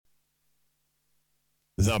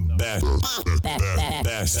The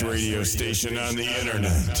best radio station on the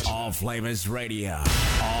internet. All Flamers Radio.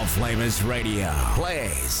 All Flamers Radio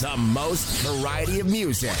plays the most variety of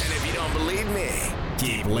music. And if you don't believe me,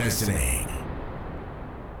 keep listening.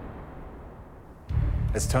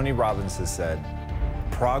 As Tony Robbins has said,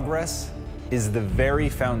 progress is the very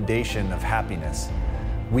foundation of happiness.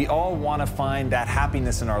 We all want to find that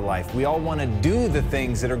happiness in our life. We all want to do the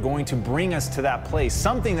things that are going to bring us to that place,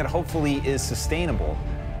 something that hopefully is sustainable.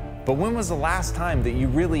 But when was the last time that you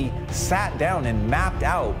really sat down and mapped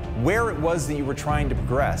out where it was that you were trying to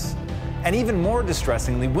progress? And even more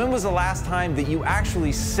distressingly, when was the last time that you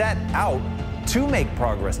actually set out to make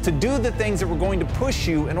progress, to do the things that were going to push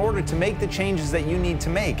you in order to make the changes that you need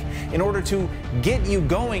to make, in order to get you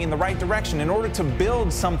going in the right direction, in order to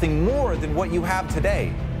build something more than what you have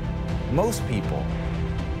today? Most people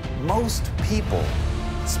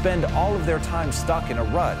spend all of their time stuck in a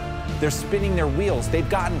rut. They're spinning their wheels. They've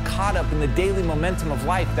gotten caught up in the daily momentum of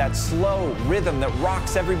life, that slow rhythm that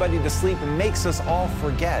rocks everybody to sleep and makes us all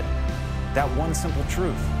forget that one simple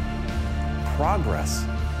truth. Progress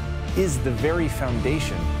is the very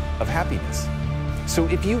foundation of happiness. So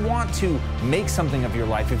if you want to make something of your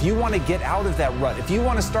life, if you want to get out of that rut, if you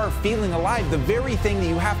want to start feeling alive, the very thing that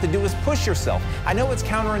you have to do is push yourself. I know it's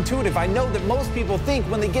counterintuitive. I know that most people think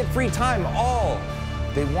when they get free time, all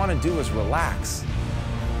they want to do is relax.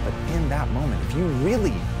 But in that moment, if you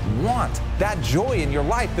really want that joy in your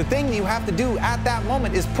life, the thing that you have to do at that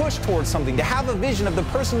moment is push towards something, to have a vision of the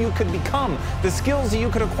person you could become, the skills that you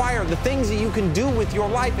could acquire, the things that you can do with your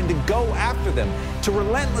life, and to go after them, to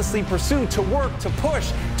relentlessly pursue, to work, to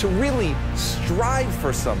push, to really strive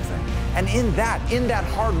for something. And in that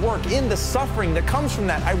hard work, in the suffering that comes from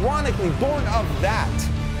that, ironically, born of that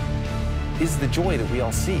is the joy that we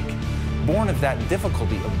all seek. Born of that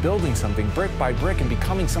difficulty of building something brick by brick and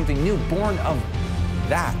becoming something new, born of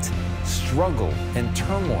that struggle and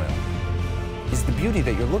turmoil is the beauty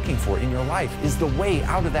that you're looking for in your life, is the way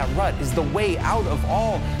out of that rut, is the way out of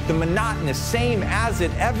all the monotonous, same as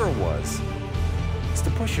it ever was. It's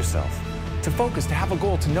to push yourself, to focus, to have a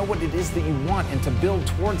goal, to know what it is that you want and to build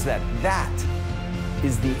towards that. That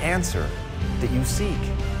is the answer that you seek.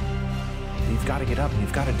 You've got to get up and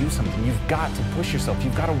you've got to do something. You've got to push yourself.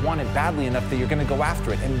 You've got to want it badly enough that you're going to go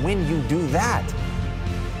after it. And when you do that,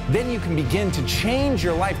 then you can begin to change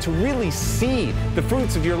your life, to really see the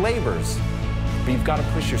fruits of your labors. But you've got to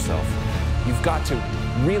push yourself. You've got to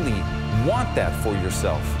really want that for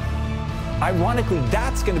yourself. Ironically,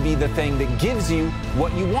 that's going to be the thing that gives you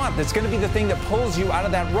what you want. That's going to be the thing that pulls you out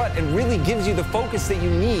of that rut and really gives you the focus that you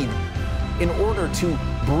need in order to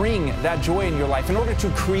bring that joy in your life, in order to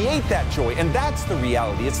create that joy. And that's the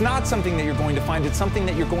reality. It's not something that you're going to find, it's something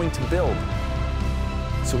that you're going to build.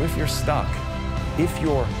 So if you're stuck, if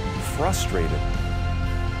you're frustrated,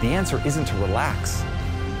 the answer isn't to relax.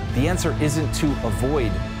 The answer isn't to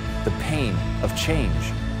avoid the pain of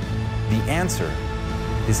change. The answer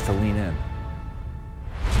is to lean in.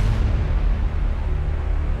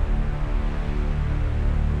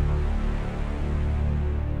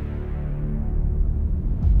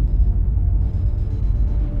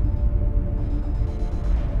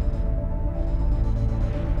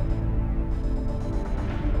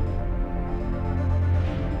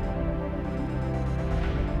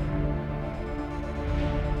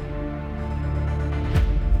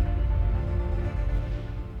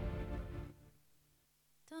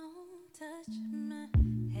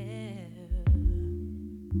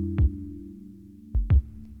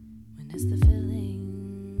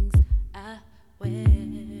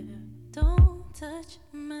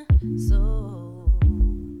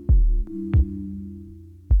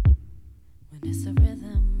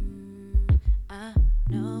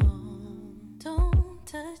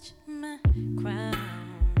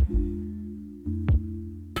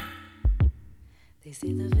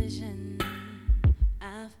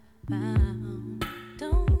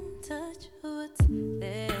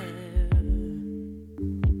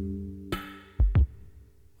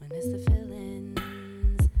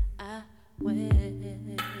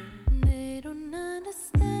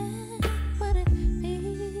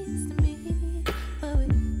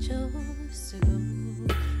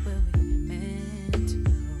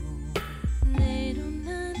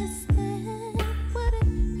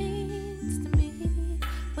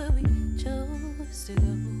 Where we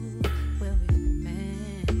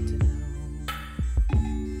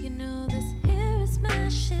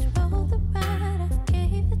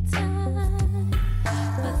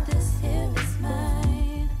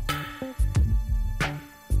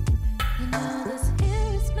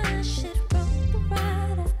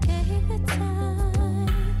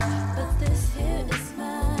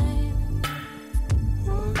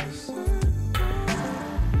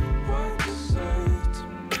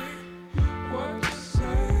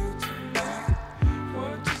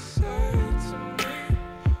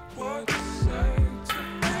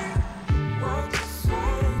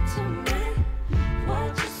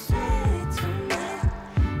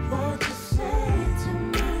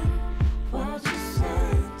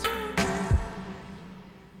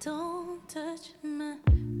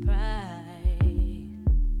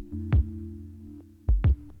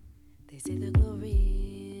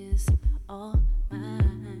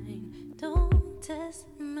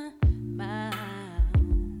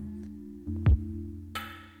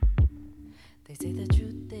They say the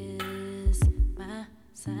truth is my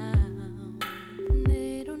sound.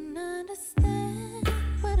 They don't understand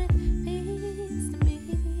what it means to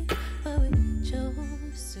me, where we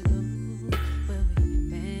chose to go, where we've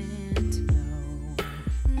been to know.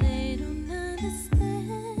 They don't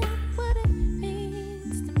understand what it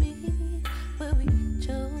means to me, where we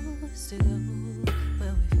chose to go,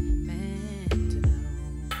 where we've been to know.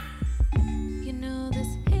 You know this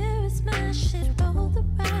here is my shit, roll the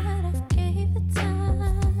ride, I gave it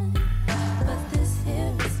time, but this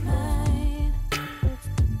here is mine.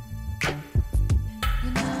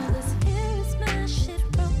 You know this here is my shit,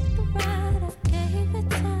 roll the ride, I gave it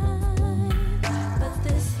time, but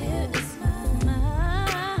this here is mine.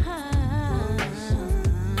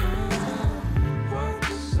 What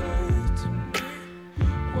you say to me?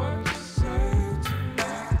 What you say to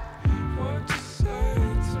me? What you say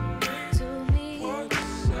to me? To me, What you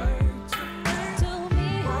say to me? to me,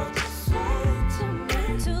 What you say to me?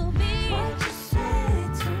 to me, What you say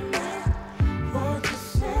to me? What you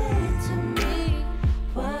say to me?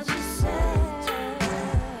 what you say.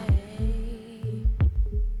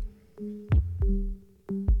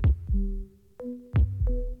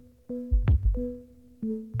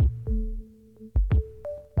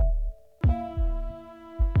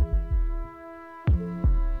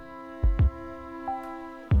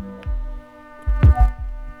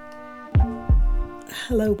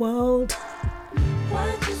 Hello world,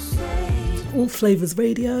 What you say, All Flavors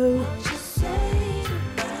Radio, what you say to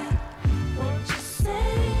me, what you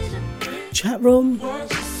say to me, chat room, what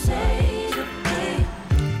you say to me,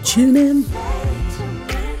 tune in, say to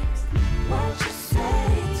me, what you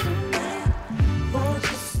say to me, what you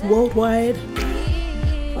say worldwide, to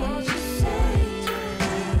me, what you say to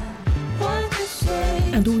me, what you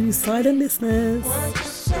say, and all you silent listeners. what you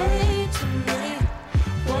say to me,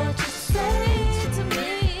 what you say to me,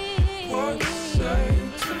 What you say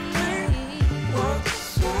to me? What you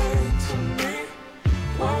say to me?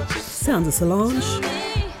 What you Sounds of Solange.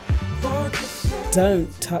 what you say? Don't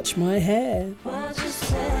touch my hair. what you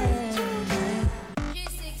say.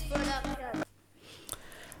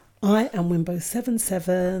 I am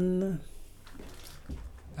Wimbo77.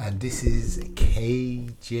 And this is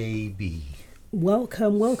KJB.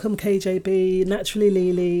 Welcome KJB. Naturally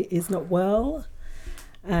Lily is not well.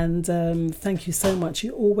 And thank you so much.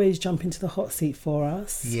 You always jump into the hot seat for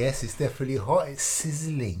us. Yes, it's definitely hot. It's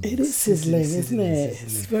sizzling. It is sizzling, isn't it?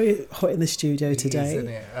 It's very hot in the studio today. Isn't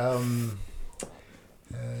it?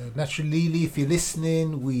 Naturally, Lily, if you're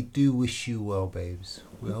listening, we do wish you well, babes.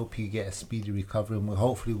 We hope you get a speedy recovery, and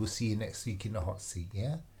hopefully we'll see you next week in the hot seat,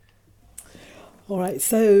 yeah? All right,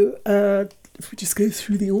 so if we just go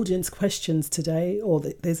through the audience questions today,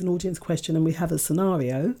 there's an audience question and we have a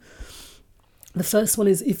scenario. The first one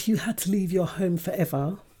is, if you had to leave your home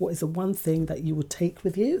forever, what is the one thing that you would take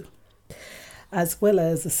with you? As well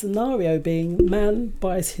as the scenario being, man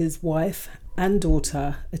buys his wife and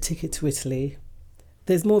daughter a ticket to Italy.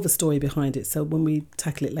 There's more of a story behind it, so when we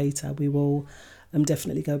tackle it later, we will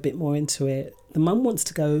definitely go a bit more into it. The mum wants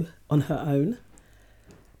to go on her own,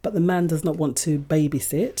 but the man does not want to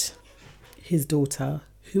babysit his daughter.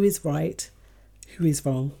 Who is right? Who is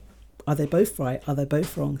wrong? Are they both right? Are they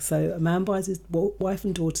both wrong? So a man buys his wife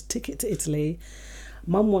and daughter ticket to Italy.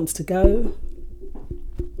 Mum wants to go.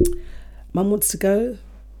 Mum wants to go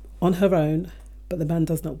on her own, but the man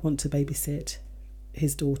does not want to babysit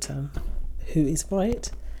his daughter. Who is right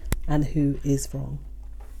and who is wrong?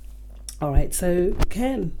 All right, so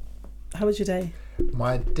Ken, how was your day?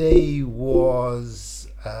 My day was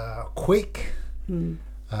quick,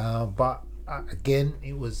 but again,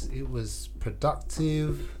 it was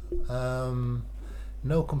productive.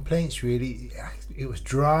 No complaints really. It was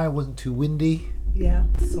dry, wasn't too windy. Yeah,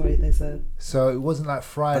 sorry, there's a... So it wasn't like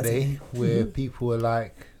Friday where people were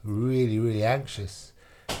like really, really anxious.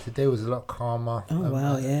 Today was a lot calmer. Oh,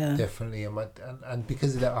 wow, yeah. Definitely. And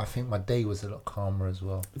because of that, I think my day was a lot calmer as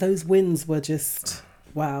well. Those winds were just,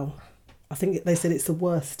 wow. I think they said it's the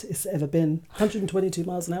worst it's ever been. 122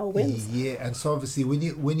 miles an hour winds. Yeah, and so obviously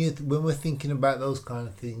when we're thinking about those kind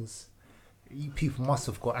of things, people must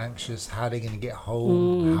have got anxious. How they're going to get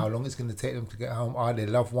home? How long it's going to take them to get home? Are their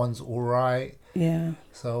loved ones all right? Yeah.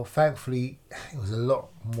 So thankfully, it was a lot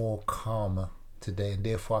more calmer today, and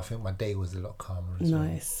therefore I think my day was a lot calmer as well.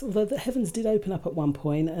 Nice. Although the heavens did open up at one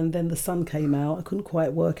point, and then the sun came out. I couldn't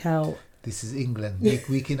quite work out. This is England.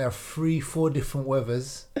 We can have 3-4 different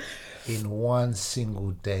weathers in one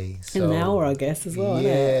single day. So, In an hour, I guess, as well.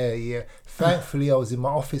 Yeah. Thankfully, I was in my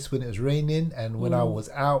office when it was raining, and when I was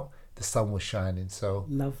out, the sun was shining. So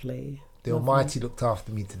Lovely. The Almighty looked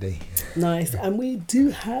after me today. Nice. And we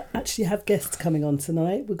do actually have guests coming on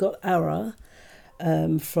tonight. We've got Ara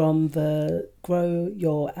from the Grow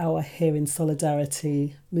Your Our Hair in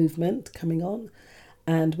Solidarity movement coming on.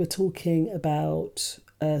 And we're talking about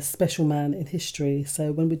a special man in history.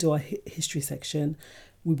 So when we do our history section,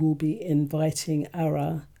 we will be inviting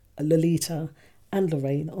Ara, Lolita and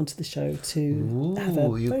Lorraine onto the show to have a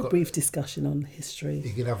very brief discussion on history.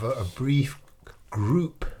 You can have a brief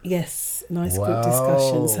group. Yes, nice group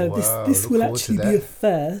discussion. So this will actually be a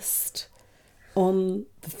first on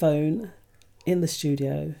the phone in the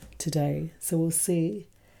studio today. So we'll see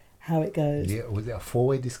how it goes. Yeah, was it a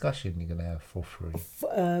 4-way discussion you're going to have for free?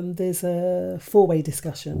 There's a 4-way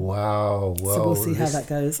discussion. Wow. Well, so we'll see how that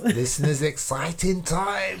goes. Listeners, exciting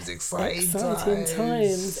times. Exciting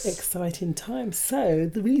times. So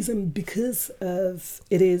the reason, because of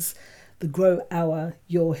it is the Grow Our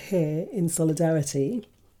Your Hair in Solidarity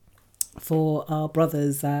for our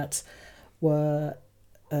brothers that were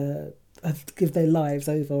have given their lives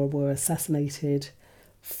over or were assassinated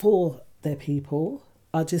for their people.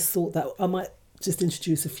 I just thought that I might just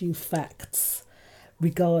introduce a few facts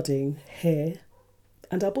regarding hair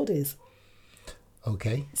and our bodies.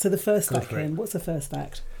 Okay. So the first fact, Ken, what's the first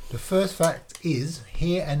fact? The first fact is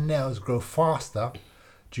hair and nails grow faster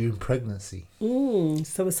during pregnancy.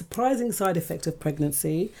 So a surprising side effect of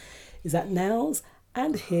pregnancy is that nails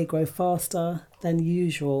and hair grow faster than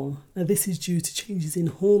usual. Now this is due to changes in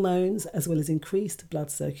hormones as well as increased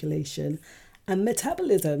blood circulation and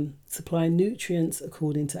metabolism, supplying nutrients,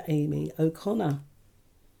 according to Amy O'Connor,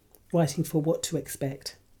 writing for What to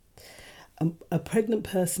Expect. A pregnant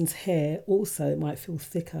person's hair also might feel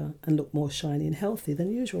thicker and look more shiny and healthy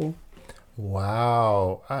than usual.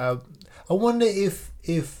 Wow. I wonder if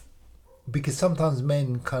because sometimes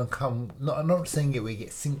men can come, I'm not saying it, we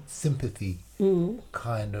get sympathy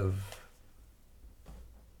kind of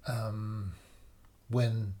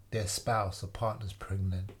when their spouse or partner's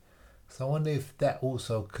pregnant. So I wonder if that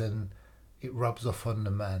also it rubs off on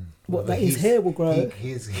the man. What, that his hair will grow?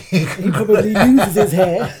 He probably loses his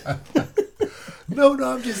hair. No,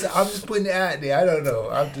 I'm just putting it out there. I don't know.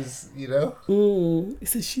 I'm just,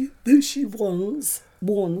 So she warns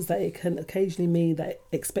that it can occasionally mean that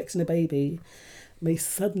expecting a baby may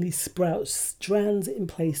suddenly sprout strands in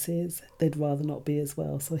places they'd rather not be as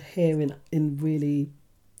well. So hair in really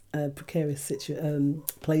precarious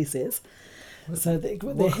places. So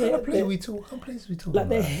what kind of place we talking like about?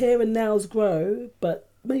 their hair and nails grow, but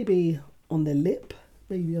maybe on their lip,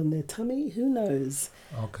 maybe on their tummy, who knows?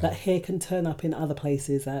 Okay. That hair can turn up in other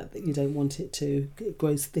places that you don't want it to. It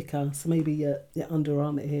grows thicker, so maybe your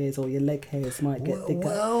underarm hairs or your leg hairs might get thicker.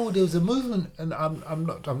 Well, there was a movement, and I'm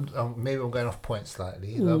maybe I'm going off point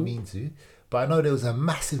slightly. I don't mean to, but I know there was a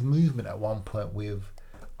massive movement at one point with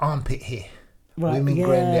armpit hair. Right, women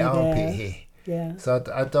growing their armpit hair. Yeah. So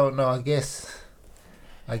I don't know. I guess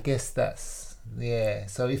that's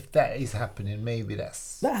So if that is happening, maybe that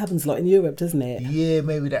happens a lot in Europe, doesn't it? Yeah,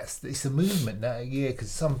 maybe it's a movement now. Yeah,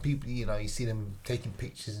 because some people, you see them taking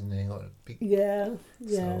pictures and they got a big. Yeah.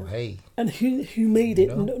 So hey. And who made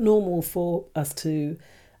it normal for us to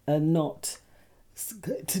not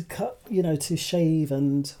to cut, to shave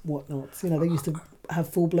and whatnot? They used to have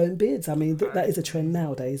full blown beards. I mean, that is a trend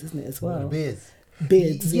nowadays, isn't it? As well. Beards.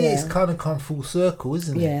 Beards, yeah. It's kind of come full circle,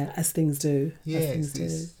 isn't it? Yeah, as things do.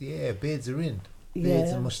 Yeah, beards are in.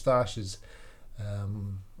 Beards and moustaches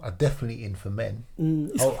are definitely in for men.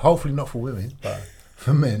 Hopefully not for women, but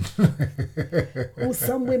for men. Well,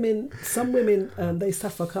 some women, they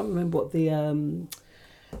suffer. I can't remember what the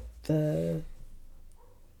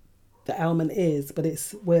ailment is, but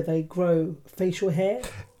it's where they grow facial hair.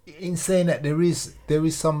 In saying that, there is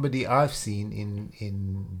somebody I've seen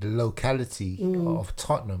in the locality of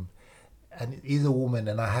Tottenham, and it is a woman,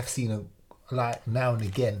 and I have seen her like now and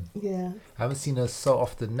again. Yeah, I haven't seen her so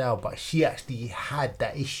often now, but she actually had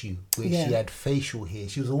that issue where she had facial hair.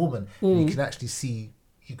 She was a woman, and you could see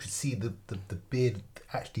the beard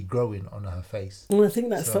actually growing on her face. Well, I think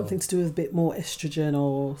that's something to do with a bit more estrogen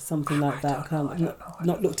or something like that.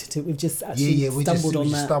 Not looked at it. We've just actually stumbled on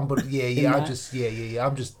that.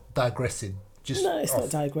 I'm just digressing. No, it's not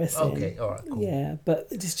digressing. Okay, all right, cool. Yeah, but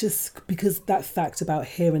it's just because that fact about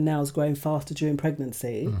hair and nails growing faster during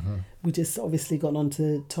pregnancy, we just obviously got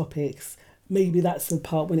onto topics. Maybe that's the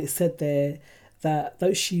part when it said there that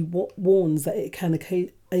though she warns that it can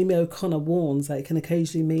Amy O'Connor warns that it can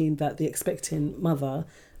occasionally mean that the expecting mother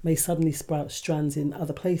may suddenly sprout strands in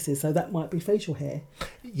other places. So that might be facial hair.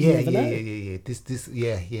 Yeah.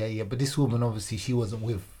 But this woman, obviously, she wasn't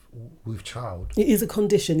with with child. It is a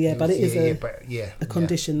condition, yeah, but it is a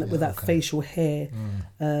condition that with that facial hair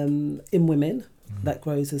in women that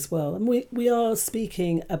grows as well. And we are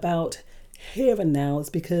speaking about here and nows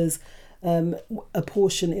because a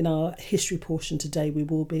portion in our history portion today, we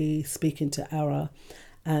will be speaking to Ara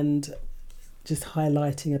and just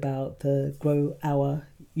highlighting about the grow our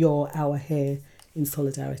hair in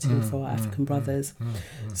solidarity for our African brothers.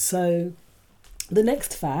 So the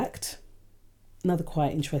next fact, another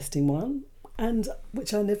quite interesting one, and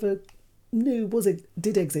which I never knew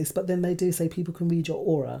did exist, but then they do say people can read your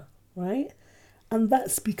aura, right? And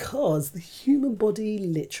that's because the human body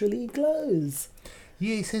literally glows.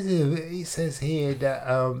 Yeah, it says here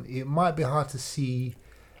that it might be hard to see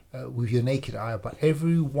with your naked eye, but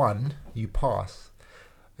everyone you pass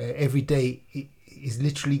every day is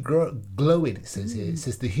literally glowing. It says here. It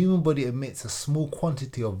says the human body emits a small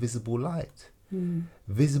quantity of visible light.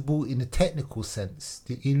 Visible in a technical sense,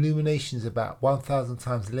 the illumination is about 1,000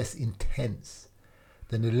 times less intense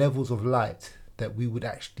than the levels of light that we would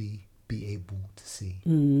actually be able to see.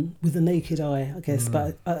 With the naked eye, I guess.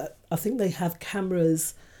 But I think they have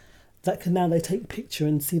cameras that can now they take a picture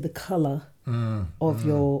and see the colour of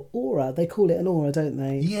your aura. They call it an aura, don't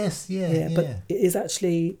they? Yes, yeah. But it is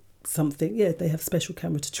actually something, they have special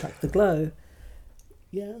camera to track the glow.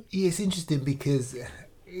 Yeah. Yeah, it's interesting because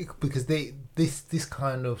this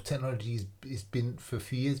kind of technology has been for a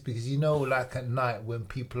few years, because like at night when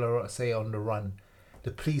people are, say, on the run,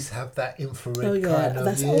 the police have that infrared kind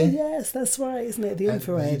of. Yes, that's right, isn't it? The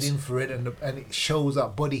infrared. The infrared and it shows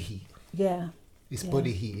up body heat. Yeah. It's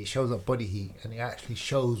body heat. It shows up body heat, and it actually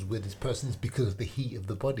shows where this person is because of the heat of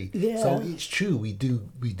the body. Yeah. So it's true. We do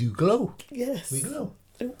glow. Yes. We glow.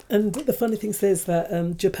 And the funny thing says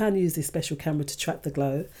that Japan used this special camera to track the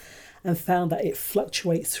glow, and found that it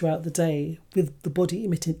fluctuates throughout the day, with the body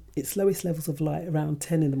emitting its lowest levels of light around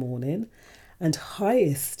 10 in the morning and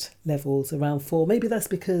highest levels around 4. Maybe that's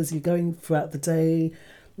because you're going throughout the day,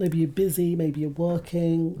 maybe you're busy, maybe you're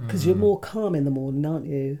working, because you're more calm in the morning, aren't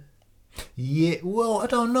you? Yeah, well, I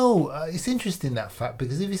don't know. It's interesting, that fact,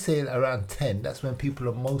 because if you say around 10, that's when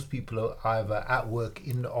most people are either at work,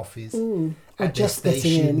 in the office, at their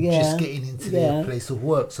station, just getting into their place of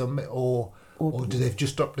work. So, or do they've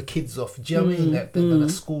just dropped the kids off? Do you know what I mean? They've done a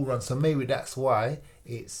school run. So maybe that's why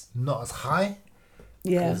it's not as high.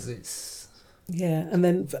 Yeah. Because it's... Yeah, and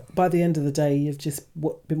then by the end of the day, you've just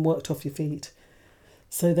been worked off your feet.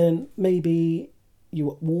 So then maybe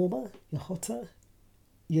you're warmer, you're hotter,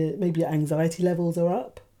 maybe your anxiety levels are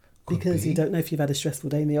up because you don't know if you've had a stressful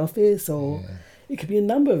day in the office, or it could be a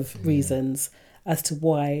number of reasons as to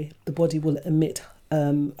why the body will emit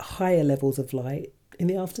higher levels of light in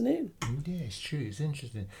the afternoon. Yeah, it's true. It's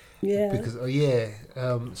interesting. Yeah. Because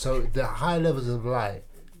so the high levels of light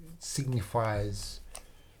signifies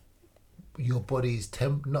your body's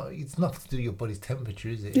it's nothing to do with your body's temperature,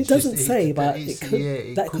 is it? It doesn't say, but it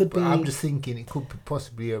could be. I'm just thinking it could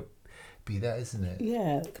possibly be that, isn't it?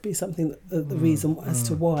 Yeah, it could be something. The reason as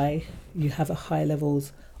to why you have a high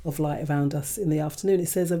levels of light around us in the afternoon. It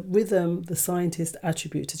says a rhythm the scientists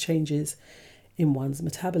attribute to changes in one's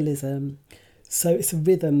metabolism. So it's a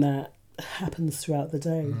rhythm that happens throughout the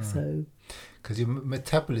day. So, because your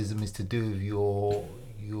metabolism is to do with your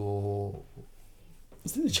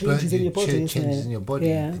the changes in your body, changes in your body,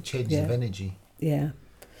 the changes of energy. Yeah.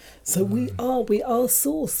 So we are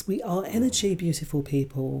source. We are energy, beautiful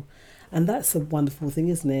people, and that's a wonderful thing,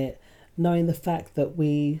 isn't it? Knowing the fact that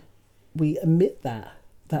we emit that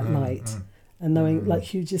light, and knowing,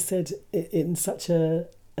 like you just said, in such in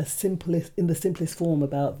the simplest form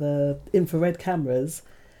about the infrared cameras,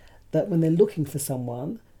 that when they're looking for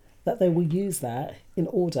someone, that they will use that in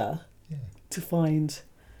order to find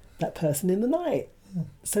that person in the night.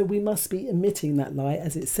 So we must be emitting that light,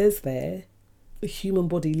 as it says there. The human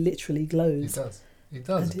body literally glows. It does.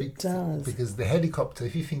 And it does. Because the helicopter,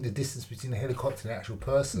 if you think the distance between the helicopter and the actual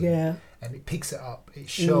person, and it picks it up, it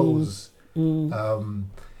shows the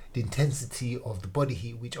intensity of the body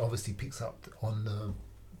heat, which obviously picks up on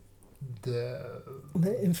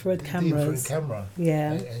the infrared cameras. The infrared camera,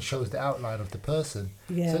 and shows the outline of the person.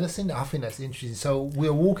 So I think that's interesting. So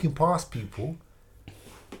we're walking past people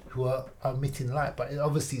who are emitting light, but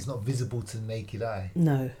obviously it's not visible to the naked eye.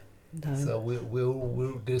 No. So we're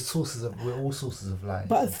all sources of light.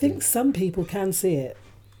 But I think some people can see it.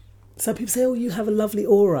 Some people say, "Oh, you have a lovely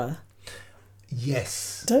aura."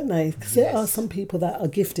 Yes. Don't they? Because there are some people that are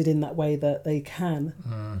gifted in that way, that they can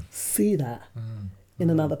see that in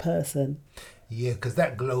another person. Yeah, because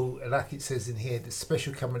that glow, like it says in here, the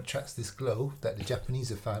special camera tracks this glow that the Japanese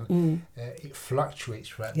have found. It fluctuates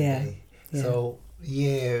throughout the day. So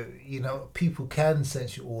Yeah, you know, people can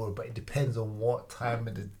sense your aura, but it depends on what time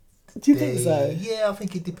of the Do you day. think so? Yeah, I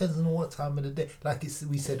think it depends on what time of the day. Like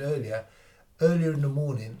we said earlier in the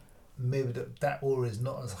morning, maybe that aura is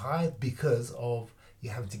not as high because of you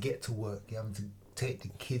having to get to work, you're having to take the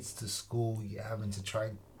kids to school, you're having to try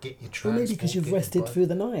and get your Or transport. maybe because you've get your rested bus. through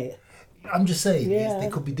the night. I'm just saying, Yeah.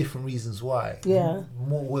 there could be different reasons why. Yeah.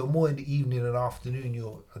 More in the evening and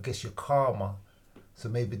afternoon. I guess you're calmer, so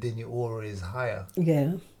maybe then your aura is higher.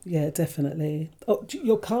 Yeah, yeah, definitely. Oh,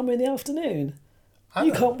 you're calmer in the afternoon. I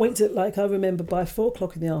You know. can't wait to, like, I remember by 4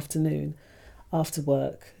 o'clock in the afternoon after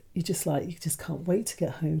work, you just can't wait to get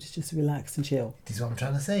home to just relax and chill. This is what I'm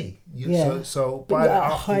trying to say. Yeah. So But by that the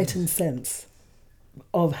afternoon- heightened sense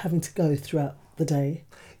of having to go throughout the day.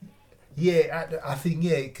 Yeah, I think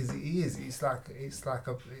because it is. It's like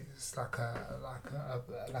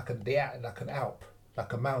an Alp,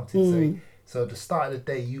 like a mountain. So the start of the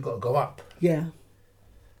day you got to go up. Yeah.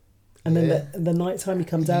 And then Yeah. the night time you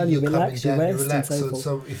come down, you You're relax, you coming down, rest, relax. and so forth.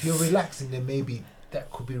 So if you're relaxing, then maybe that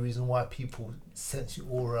could be a reason why people sense your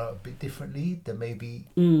aura a bit differently than maybe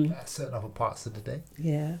at certain other parts of the day.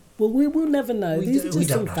 Yeah. Well, we will never know. We These do- are we just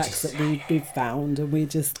don't some know. facts that we've found, and we're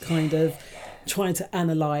just kind of trying to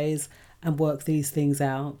analyse and work these things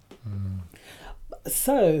out.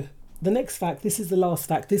 So, the next fact, this is the last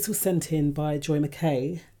fact. This was sent in by Joy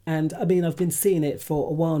McKay. And I mean, I've been seeing it for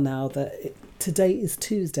a while now that today is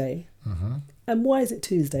Tuesday. And why is it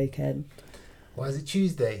Tuesday, Ken? Why is it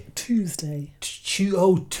Tuesday? Tuesday.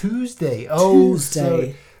 Tuesday. Tuesday.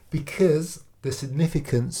 So because the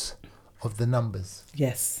significance of the numbers.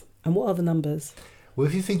 Yes. And what are the numbers? Well,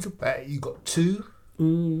 if you think about it, you got 2,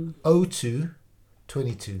 02,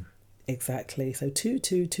 22. Exactly. So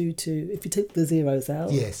 2222. If you took the zeros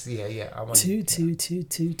out. Yes, yeah. I'm on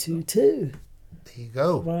 222222. There you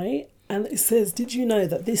go. Right? And it says, did you know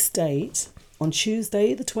that this date, on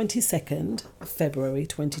Tuesday, the 22nd of February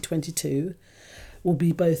 2022, will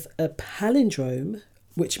be both a palindrome,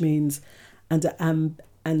 which means, and an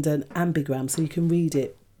ambigram, so you can read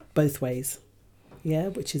it both ways. Yeah,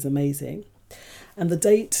 which is amazing. And the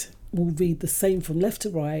date will read the same from left to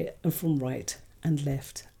right and from right and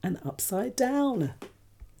left and upside down.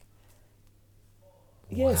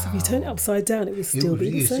 Yes, if you turn it upside down, it will still be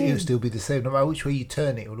the same. It'll still be the same. No matter which way you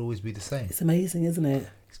turn it, it will always be the same. It's amazing, isn't it?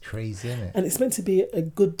 It's crazy, isn't it? And it's meant to be a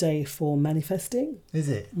good day for manifesting. Is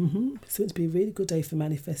it? It's meant to be a really good day for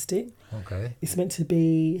manifesting. Okay. It's meant to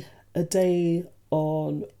be a day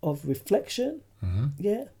of reflection.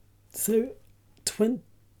 Yeah. So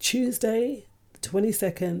Tuesday, the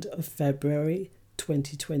 22nd of February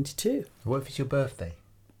 2022. What if it's your birthday?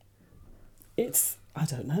 I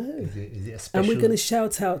don't know. Is it a special? And we're going to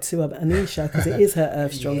shout out to Anisha because it is her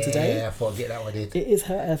Earth Strong today. Yeah, I thought I'd get that one in. It is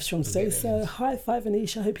her Earth Strong today. So high five,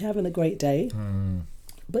 Anisha. Hope you're having a great day.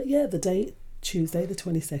 But yeah, the date, Tuesday, the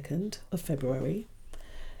 22nd of February,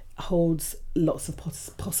 holds lots of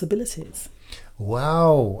possibilities.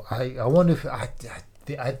 Wow. I wonder if I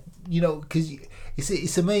because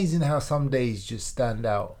it's amazing how some days just stand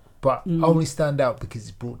out, but only stand out because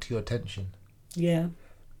it's brought to your attention. Yeah.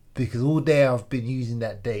 Because all day I've been using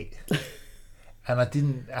that date, and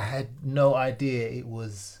I had no idea it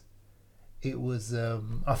was.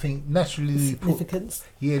 I think naturally Significance.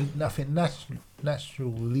 I think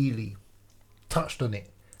natural Lily touched on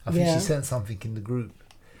it. I think Yeah. she sent something in the group,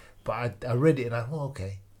 but I read it and I thought,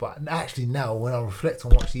 okay. But actually now, when I reflect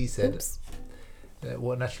on what she said, Oops.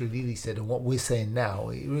 what Natural Lily said, and what we're saying now,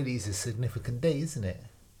 it really is a significant day, isn't it?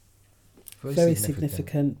 Very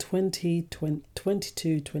significant. 20,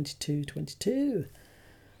 22, 22, 22.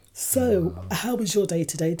 So, how was your day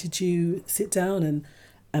today? Did you sit down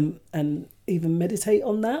and even meditate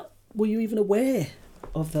on that? Were you even aware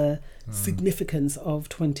of the significance of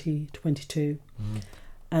 2022?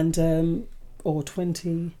 And, or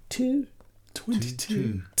 22?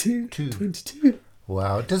 22. 22.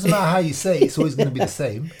 Wow, it doesn't matter how you say it, it's always going to be the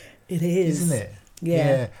same, It is. isn't it?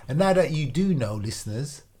 Yeah. And now that you do know,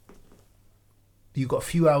 listeners, you've got a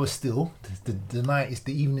few hours still. The night is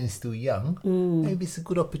the evening is still young. Maybe it's a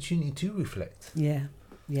good opportunity to reflect. Yeah.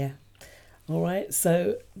 All right.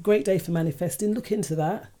 So, great day for manifesting. Look into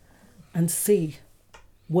that and see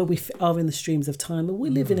where we are in the streams of time. And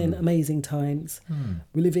we're living in amazing times.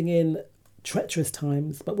 We're living in treacherous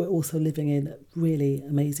times, but we're also living in really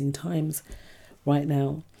amazing times right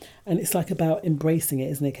now. And it's like about embracing it,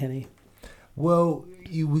 isn't it, Kenny? Well,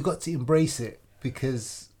 we got to embrace it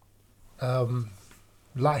because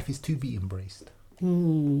life is to be embraced.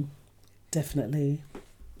 Definitely.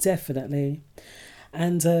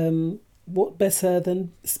 And what better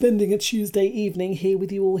than spending a Tuesday evening here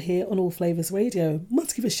with you all here on All Flavours Radio?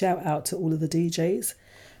 Must give a shout out to all of the DJs.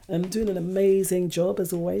 Doing an amazing job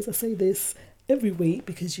as always. I say this every week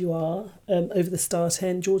because you are over the star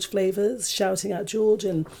 10, George Flavours, shouting out George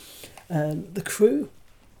and the crew,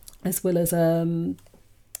 as well as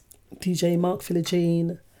DJ Mark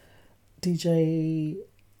Philogene, DJ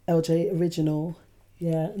LJ Original,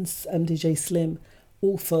 and DJ Slim,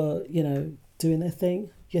 all for, doing their thing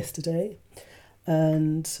yesterday.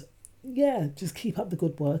 And just keep up the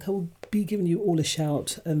good work. I will be giving you all a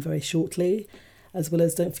shout very shortly, as well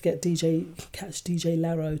as don't forget catch DJ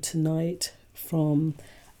Laro tonight from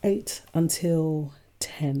 8 until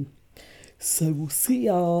 10. So we'll see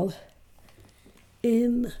y'all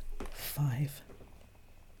in 5.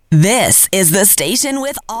 This is the station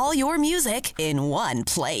with all your music in one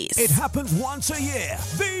place. It happens once a year.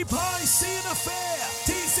 The Piscine Affair.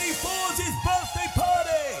 TC Ford's birthday party.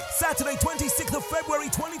 Saturday, 26th of February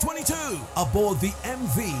 2022. Aboard the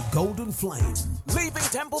MV Golden Flame. Leaving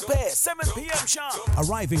Temple Pier, 7 p.m. sharp.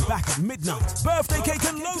 Arriving back at midnight. Birthday cake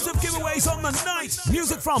and loads of giveaways on the night.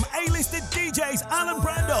 Music from A-listed DJs Alan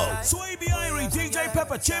Brando, Swaby Irie, DJ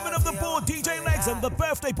Pepper, Chairman of the Board, DJ Legs, and the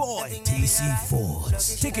Birthday Boy, TC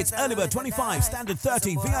Ford's. Tickets early bird 25, standard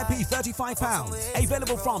 30, VIP £35.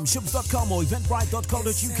 Available from shubs.com or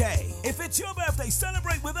eventbrite.co.uk. If it's your birthday,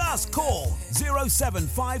 celebrate with us. Call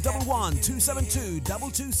 07511 272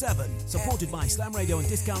 227. Supported by Slam Radio and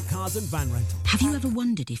Discount Cars and Van Rental. Have you ever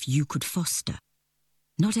wondered if you could foster?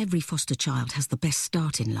 Not every foster child has the best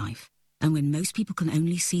start in life. And when most people can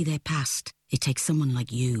only see their past, it takes someone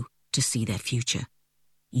like you to see their future.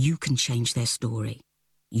 You can change their story.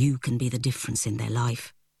 You can be the difference in their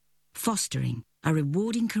life. Fostering, a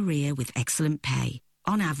rewarding career with excellent pay.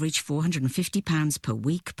 On average £450 per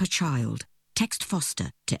week per child. Text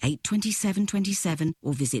foster to 82727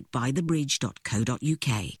 or visit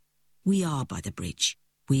bythebridge.co.uk. We are By the Bridge.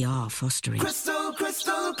 We are fostering. Crystal clear,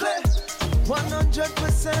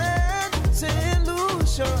 100%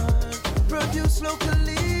 solution. Produced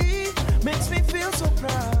locally, makes me feel so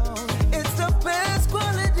proud. It's the best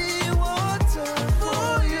quality water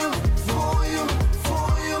for you.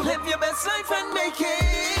 Live your best life and make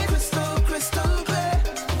it crystal clear,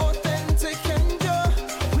 authentic and pure.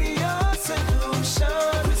 We are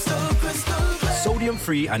solution. Crystal clear. Sodium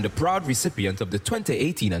free and a proud recipient of the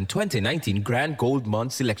 2018 and 2019 Grand Gold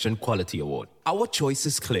Mont Selection Quality Award. Our choice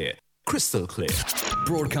is clear. Crystal clear.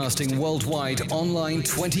 Broadcasting worldwide, online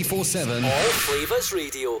 24/7. All Flavors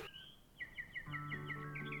Radio.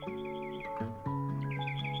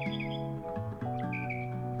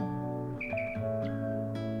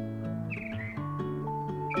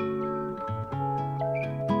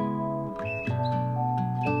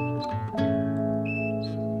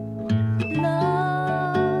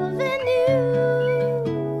 Loving you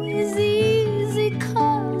is easy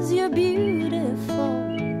 'cause you're beautiful.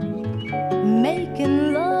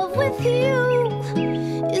 Making love with you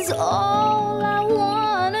is all I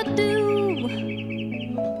wanna do.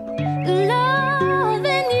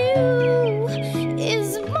 Loving you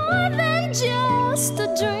is more than just a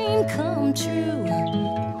dream come true.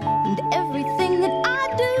 And everything that I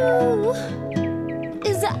do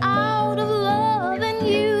is out of loving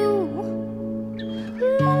you.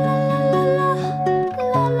 La la la la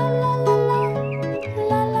la la la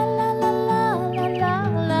la la la la la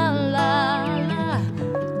la la la la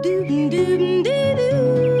doo doo doo doo.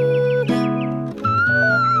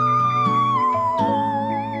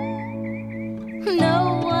 No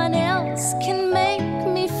one else can make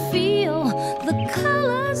me feel the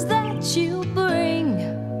colors that you bring.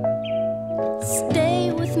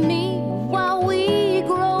 Stay with me while we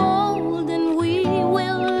grow old, and we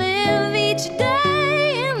will live each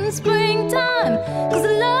day in springtime. 'Cause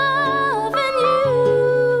loving you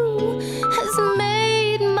has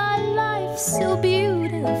made my life so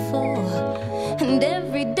beautiful, and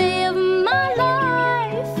every day of my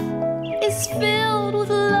life is filled with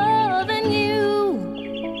loving you.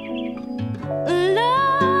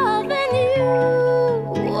 Loving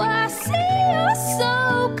you, I see your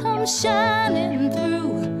soul come shining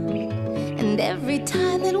through. And every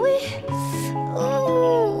time that we,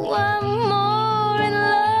 ooh, I'm more in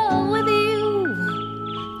love with you.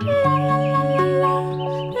 La la la la la,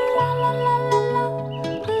 la la la la la,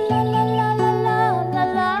 la la la la la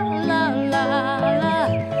la la la la,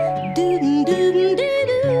 doo doo doo doo.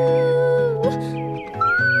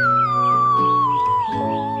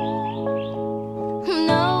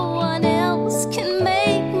 No one else can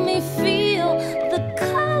make me feel the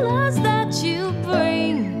colors that you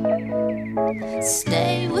bring.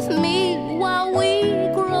 Stay with me while we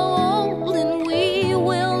grow old, and we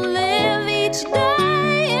will live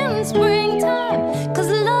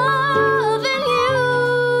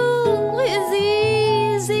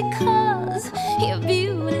crazy 'cause you're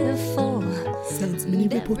beautiful. Sounds Minnie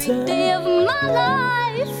Every Rippleton. day of my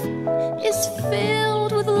life is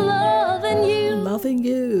filled with loving you. Loving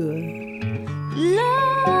you.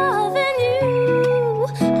 Loving you.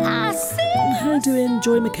 I see How doing,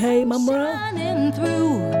 Joy McKay, Mumra? shining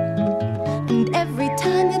through. And every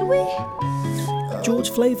time that we George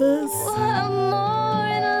Flavors. were more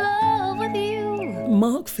in love with you.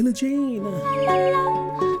 Mark Philogene. La, la,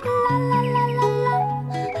 la, la, la,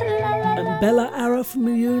 la, la, And Bella Ara from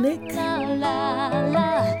Munich. la, la, la.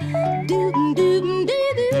 Doom, doom,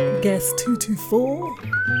 doo, doo. Guest 224.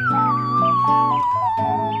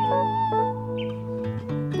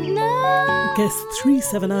 No. Guest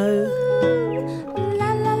 370.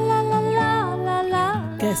 La, la, la, la, la, la, la.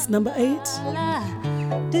 Guest number 8. La.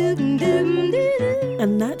 Doom, doom, doo, doo.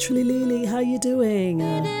 And Naturally Lily, how you doing?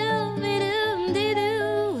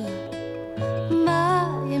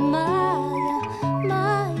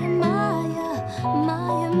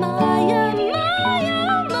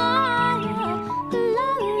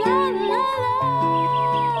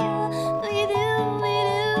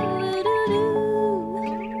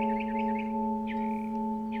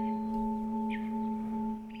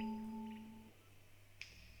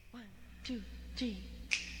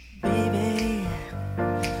 Baby,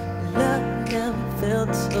 love never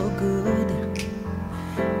felt so good,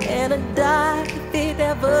 and I'd die if it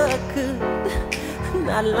ever could.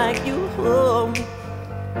 Not like you hold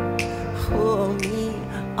me,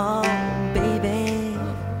 oh baby.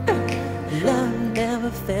 Love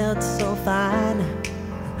never felt so fine,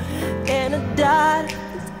 and I'd die if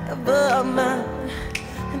it's ever mine.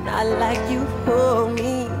 Not like you hold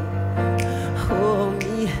me,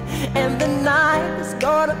 and the night is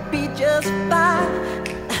gonna be just fine.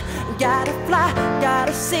 Gotta fly,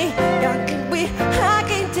 gotta see, I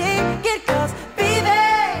can't take it 'cause baby,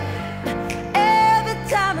 every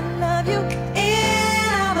time I love you, in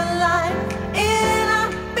I'm alive, in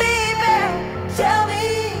I'm baby. Tell me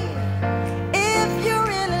if you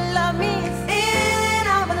really love me, it's in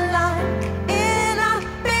I'm alive, in I'm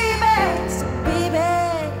baby. So baby,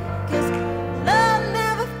 'cause love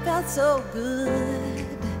never felt so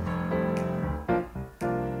good.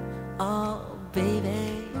 Oh, baby,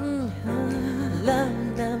 love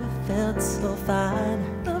never felt so fine,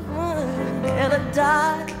 and I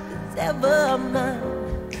died if it's ever mine.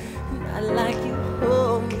 Not like you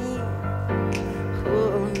hold me,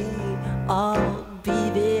 oh,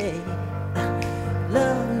 baby.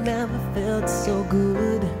 Love never felt so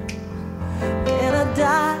good, and I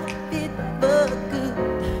died if it ever could.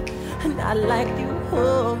 Not like you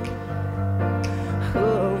hold me,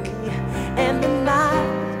 and the night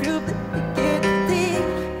through the beginning.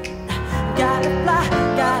 Gotta fly,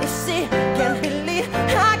 gotta see, can't believe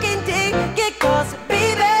I can't take it 'cause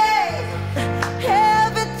baby,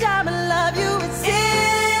 every time I love you, it's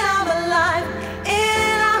in I'm alive,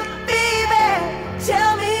 in I'm baby.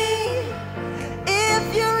 Tell me if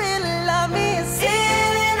you really love me, it's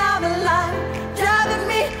in I'm alive, driving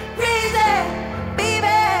me crazy,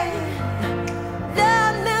 baby.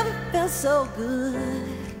 Love never felt so good,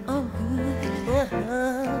 oh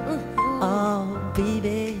good, oh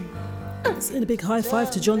baby. And a big high five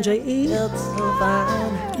to John J.E. Felt so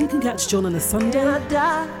fine. You can catch John on a Sunday. And I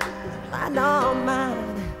die, I know mine.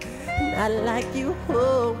 Not like you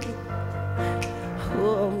hold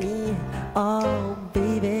me, oh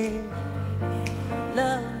baby.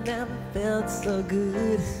 Love never felt so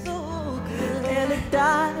good, and I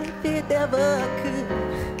died if it ever could.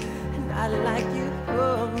 Not like you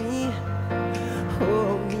hold me,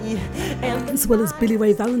 and As well as Billy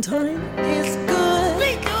Ray Valentine. it's good.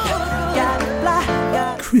 Gotta fly,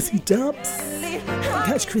 gotta Chrissy Dubs. see.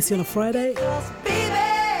 Catch Chrissy on a Friday. Baby,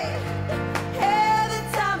 every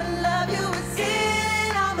time I love you, it's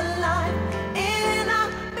in I'm alive, in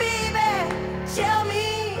I'm baby. Tell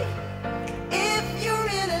me if you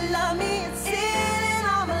really love me, it's in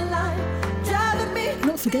I'm alive, driving me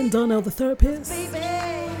Not forgetting Darnell the Therapist. baby.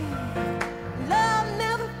 Love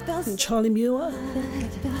never felt And Charlie Muir.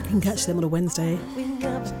 You can catch them on a Wednesday. we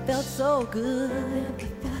never felt so good.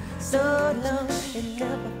 So no, it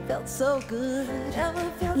never felt so good. Never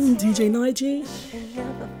felt And DJ Nige. it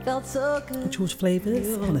never felt so good. George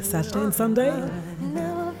Flavors on a Saturday and Sunday.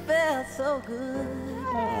 Never felt so good.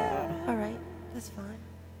 All right, that's fine.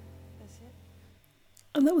 That's it.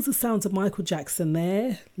 And that was the sounds of Michael Jackson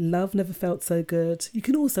there. Love Never Felt So Good. You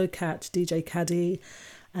can also catch DJ Caddy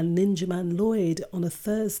and Ninja Man Lloyd on a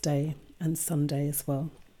Thursday and Sunday as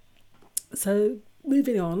well. So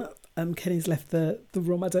moving on, Kenny's left the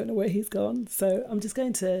room. I don't know where he's gone. So I'm just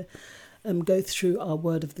going to go through our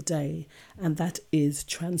word of the day, and that is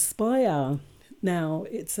transpire. Now,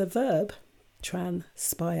 it's a verb,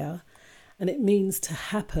 transpire, and it means to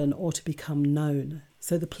happen or to become known.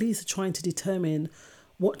 So the police are trying to determine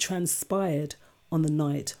what transpired on the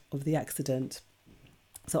night of the accident.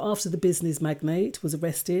 So after the business magnate was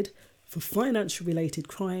arrested for financial related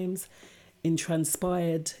crimes, it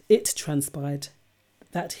transpired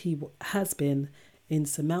that he has been in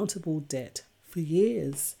surmountable debt for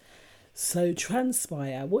years. So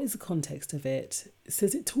transpire, what is the context of it? It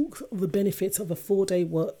says it talks of the benefits of a 4-day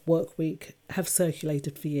work week have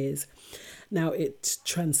circulated for years. Now it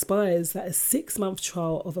transpires that a 6-month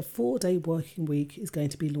trial of a 4-day working week is going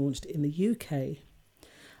to be launched in the UK.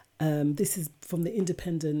 This is from the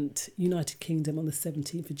Independent United Kingdom on the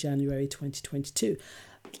 17th of January 2022.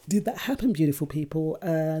 Did that happen, beautiful people?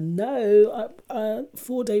 No,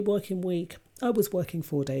 4-day working week. I was working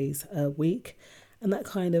 4 days a week, and that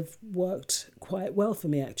kind of worked quite well for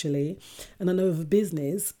me, actually. And I know of a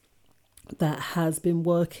business that has been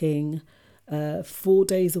working 4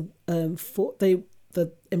 days.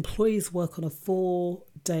 The employees work on a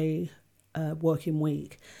 4-day working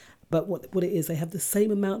week. But what it is, they have the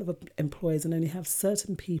same amount of employees and only have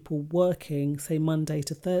certain people working, say, Monday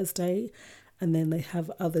to Thursday. And then they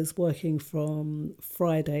have others working from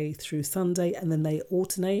Friday through Sunday, and then they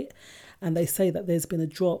alternate. And they say that there's been a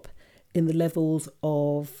drop in the levels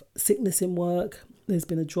of sickness in work. There's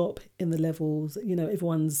been a drop in the levels,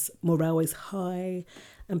 everyone's morale is high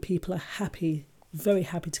and people are happy, very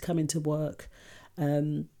happy to come into work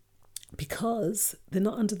because they're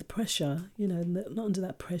not under the pressure, not under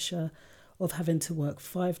that pressure of having to work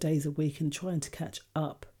 5 days a week and trying to catch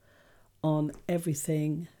up on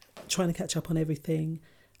everything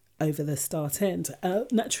over the start end.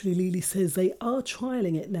 Naturally, Lily says they are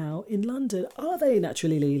trialling it now in London. Are they,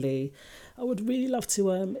 Naturally, Lily? I would really love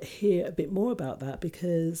to hear a bit more about that,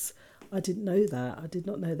 because I didn't know that. I did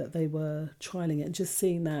not know that they were trialling it. And just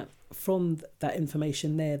seeing that from that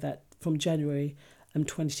information there, that from January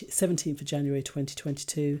 17th of January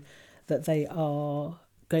 2022, that they are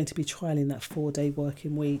going to be trialling that 4-day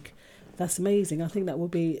working week. That's amazing. I think that will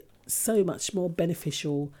be so much more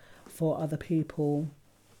beneficial for other people.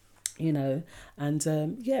 And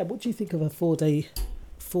what do you think of a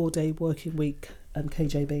 4-day working week,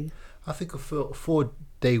 KJB? I think a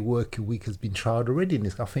 4-day working week has been trialled already in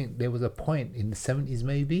this. I think there was a point in the 70s,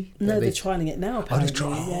 maybe. No, they're trialling it now. Apparently,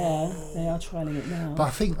 they are trialling it now. But I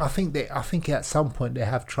think at some point they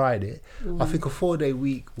have tried it. I think a 4-day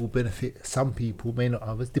week will benefit some people, may not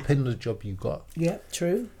others, depending on the job you got. Yeah,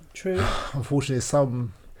 true. Unfortunately,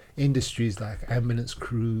 some industries like ambulance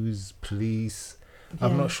crews, police. Yeah.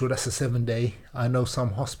 I'm not sure that's a 7-day. I know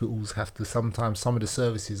some hospitals have to sometimes, some of the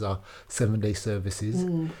services are 7-day services,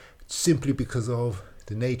 simply because of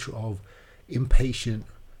the nature of inpatient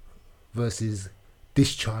versus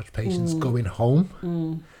discharge patients going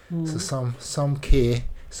home. So some care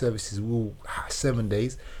services will have 7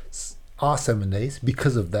 days, are 7 days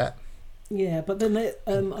because of that. Yeah, but then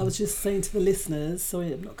I was just saying to the listeners,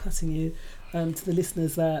 sorry, I'm not cutting you, to the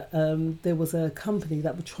listeners that there was a company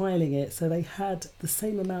that were trialling it. So they had the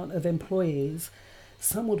same amount of employees.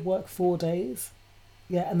 Some would work 4 days,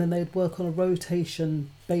 and then they'd work on a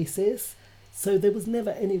rotation basis. So there was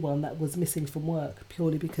never anyone that was missing from work,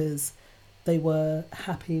 purely because they were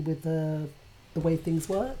happy with the way things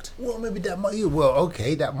worked. Well, maybe that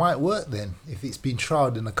might work then, if it's been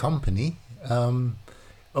trialled in a company.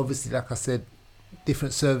 Obviously, like I said,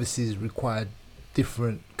 different services require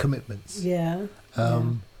different commitments.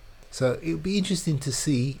 So it would be interesting to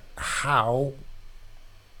see how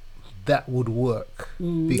that would work,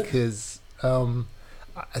 because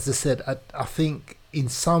as I said, I think in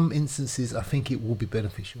some instances I think it will be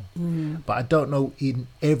beneficial, but I don't know in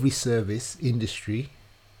every service industry,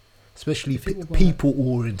 especially people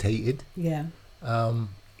orientated,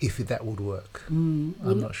 if that would work.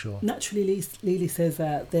 I'm not sure. Naturally, Lily says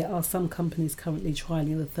that there are some companies currently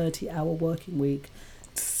trialling the 30-hour working week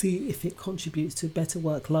to see if it contributes to better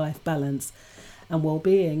work-life balance and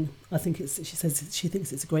well-being. She says she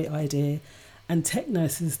thinks it's a great idea, and tech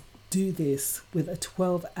nurses do this with a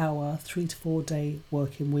 12-hour, 3 to 4 day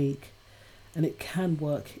working week, and it can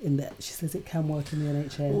work she says it can work in the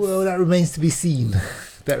NHS. Well, that remains to be seen.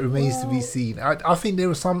 To be seen. I think there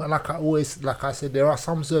are some, like I said, there are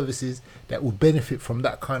some services that will benefit from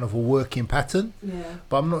that kind of a working pattern.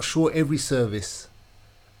 But I'm not sure every service.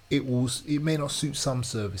 It may not suit some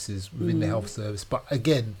services within the health service. But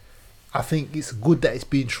again, I think it's good that it's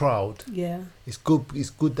being trialled. It's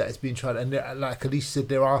good that it's being trialled. And there, like Alicia said,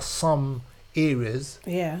 there are some areas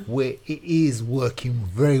where it is working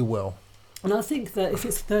very well. And I think that if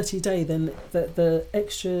it's 30-day, then the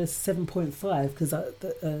extra 7.5, because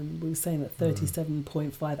we were saying that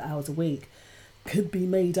 37.5 hours a week could be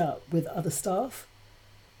made up with other staff.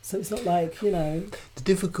 So it's not like, you know... The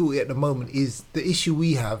difficulty at the moment is, the issue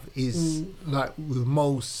we have is, like with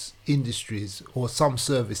most industries or some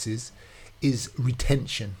services, is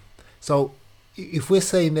retention. So if we're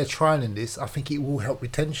saying they're trialing this, I think it will help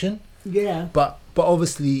retention. Yeah. But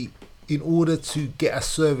obviously, in order to get a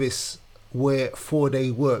service where 4-day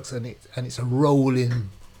works and it's a rolling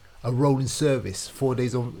service, 4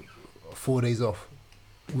 days on, 4 days off.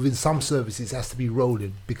 Within some services, it has to be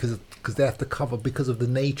rolling because they have to cover, because of the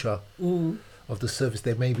nature of the service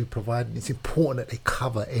they may be providing. It's important that they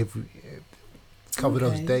cover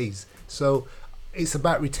those days. So it's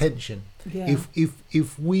about retention. Yeah.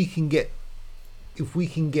 If we can get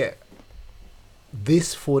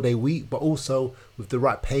this 4-day week, but also with the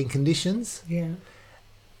right paying conditions,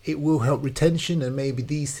 it will help retention, and maybe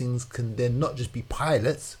these things can then not just be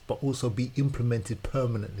pilots but also be implemented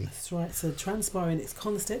permanently. That's right. So Transpire in its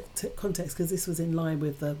context, because this was in line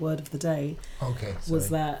with the word of the day, was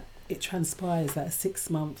that it transpires that a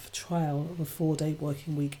 6-month trial of a 4-day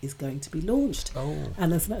working week is going to be launched.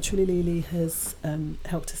 And as Naturally Lily has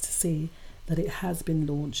helped us to see, that it has been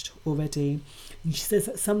launched already. And she says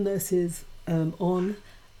that some nurses on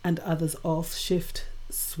and others off shift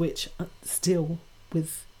switch still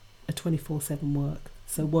with a 24/7 work,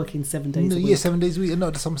 so working 7 days a week. 7 days a week. No,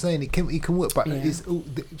 that's what I'm saying. It can work, but it's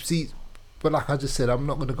but like I just said, I'm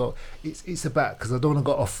not going to go. It's about, because I don't want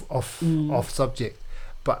to go off subject.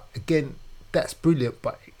 But again, that's brilliant.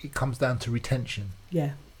 But it comes down to retention.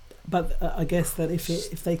 Yeah, but I guess that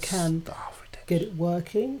if they can get it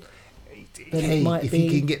working, then it might if be,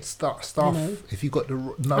 you can get staff, if you got the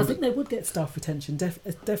number, I think they would get staff retention.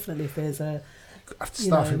 Definitely, if there's a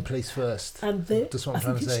staff in place first. And that's what I'm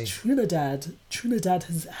trying to say. Trinidad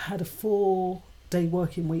has had a 4-day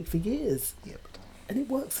working week for years, and it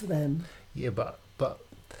works for them. Yeah, but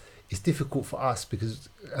it's difficult for us because,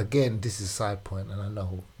 again, this is a side point, and I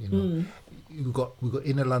know we've got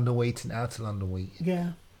inner London waiting, outer London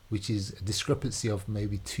waiting, which is a discrepancy of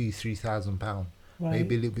maybe £2,000-3,000. Right.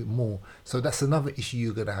 Maybe a little bit more. So that's another issue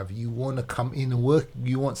you're going to have. You want to come in and work,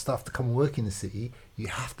 you want staff to come and work in the city, you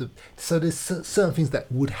have to. So there's certain things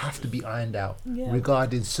that would have to be ironed out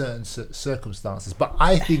regarding certain circumstances. But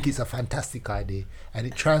I think it's a fantastic idea, and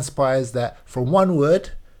it transpires that from one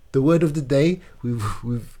word, the word of the day,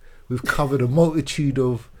 we've covered a multitude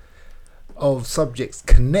of subjects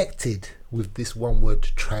connected with this one word,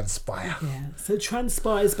 transpire. Yeah. So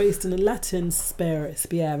transpire is based on the Latin spire,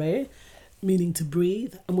 meaning to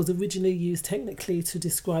breathe, and was originally used technically to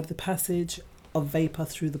describe the passage of vapour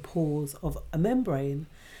through the pores of a membrane,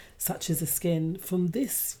 such as the skin. From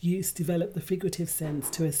this use developed the figurative sense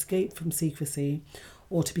to escape from secrecy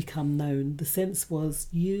or to become known. The sense was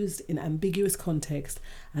used in ambiguous context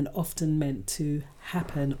and often meant to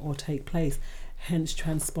happen or take place. Hence,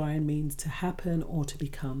 transpire means to happen or to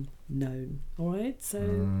become known. All right,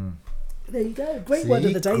 so... There you go. Great word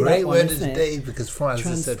of the day. Great word of the day, because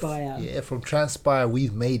Francis said, from transpire,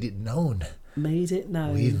 we've made it known. Made it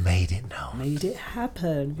known. We've made it known. Made it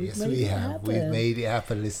happen. We have. We've made it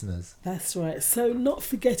happen, listeners. That's right. So, not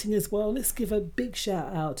forgetting as well, let's give a big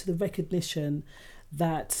shout out to the recognition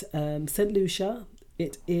that St. Lucia,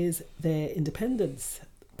 it is their independence.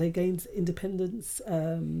 They gained independence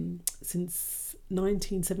since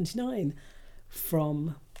 1979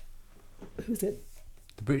 from, who's it?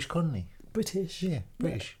 The British colony. British. Yeah,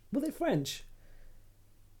 British. Were they French?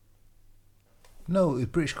 No, it was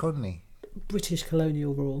British colony. British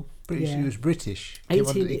colonial rule. British. It was British.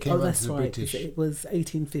 That's right. British. It was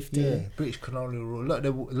 1850. Yeah, British colonial rule. A lot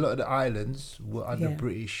of the islands were under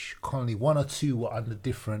British colony. One or two were under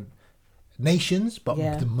different nations, but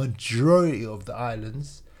the majority of the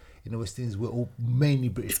islands in the West Indies were all mainly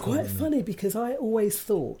British colony. It's quite funny because I always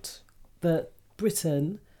thought that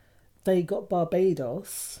Britain, they got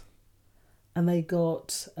Barbados, and they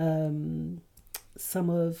got some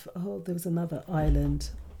of... there was another island.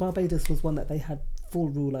 Barbados was one that they had full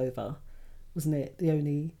rule over, wasn't it? The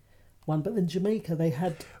only one. But then Jamaica, they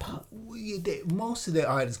had... most of their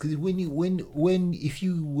islands, because if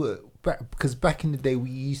you were... Because back in the day, we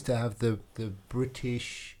used to have the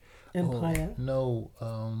British... Empire.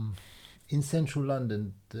 In central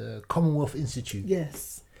London, the Commonwealth Institute.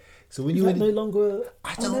 Yes. So when you went, no longer,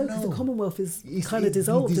 I don't know. The Commonwealth is kind of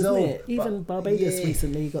dissolved, isn't it? Even Barbados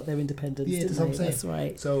recently got their independence. Yeah, didn't that's what I'm they? saying. That's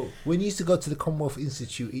right. So when you used to go to the Commonwealth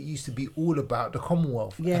Institute, it used to be all about the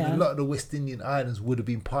Commonwealth, and a lot of the West Indian islands would have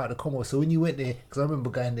been part of the Commonwealth. So when you went there, because I remember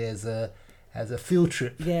going there as a as a field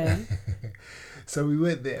trip. Yeah. So we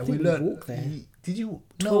went there and we think we learned. walked there. Did you?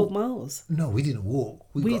 12 miles. No, we didn't walk.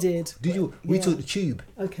 We did. Did you? We Yeah. took the tube.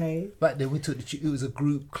 Okay. Back then we took the tube. It was a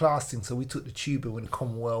group class thing, so we took the tube and went to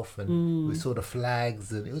Commonwealth and we saw the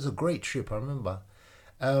flags, and it was a great trip. I remember.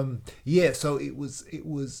 Yeah, so it was.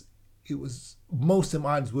 Most of them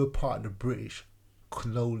islands were part of the British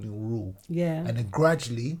colonial rule. Yeah. And then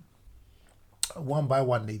gradually, one by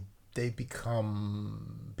one, they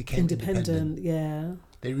became independent. Yeah.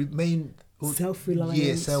 They remain Self-reliant.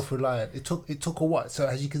 Yeah, self-reliant. It took a while. So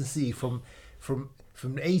as you can see, from the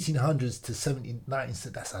 1800s to 1970,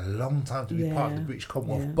 that's a long time to be part of the British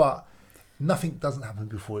Commonwealth. Yeah. But nothing doesn't happen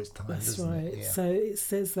before its time. That's doesn't right. It? Yeah. So it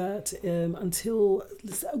says that until...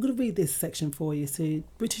 I'm going to read this section for you. So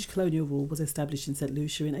British colonial rule was established in St.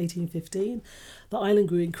 Lucia in 1815. The island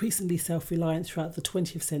grew increasingly self-reliant throughout the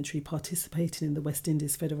 20th century, participating in the West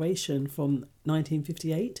Indies Federation from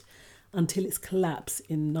 1958 until its collapse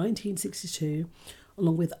in 1962,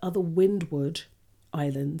 along with other Windward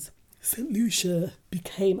Islands. St. Lucia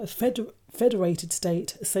became a federated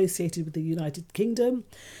state associated with the United Kingdom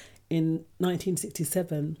in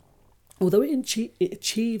 1967. Although it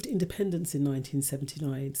achieved independence in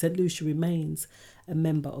 1979, St. Lucia remains a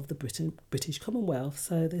member of the British Commonwealth.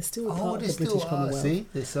 So they're still part of the British Commonwealth, see?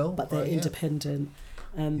 but they're independent.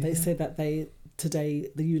 They say that today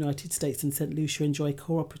the United States and St. Lucia enjoy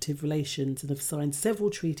cooperative relations and have signed several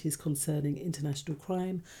treaties concerning international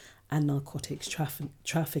crime and narcotics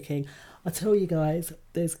trafficking. I tell you guys,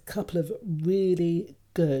 there's a couple of really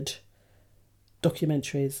good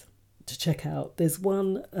documentaries to check out. There's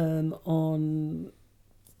one on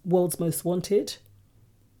World's Most Wanted,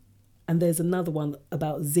 and there's another one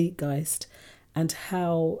about Zeitgeist and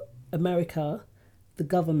how America, the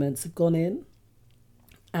governments have gone in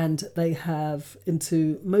and they have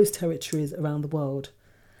into most territories around the world,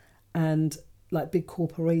 and like big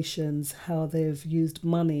corporations, how they've used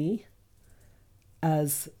money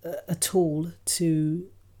as a tool to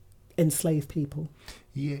enslave people.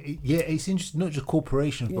 Yeah, it's interesting. Not just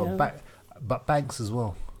corporations, but banks as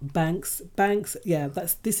well. Banks. Yeah,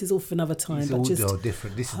 this is all for another time. It's but all just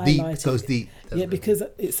different. This is deep. Goes deep. Yeah, because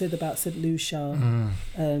it said about St. Lucia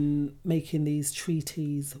making these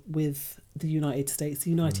treaties with the United States. The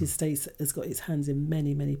United States has got its hands in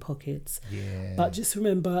many, many pockets. Yeah. But just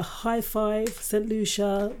remember, high five, St.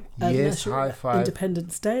 Lucia. Yes, high five.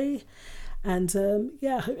 Independence Day. And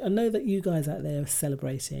I know that you guys out there are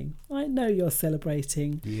celebrating. I know you're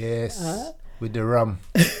celebrating. Yes, with the rum.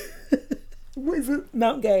 What is it?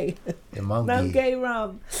 Mount Gay. The Mount Gay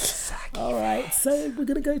rum. All right, so we're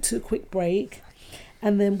going to go to a quick break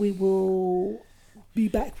and then we will be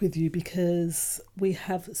back with you because we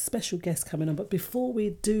have special guests coming on. But before we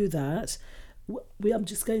do that, I'm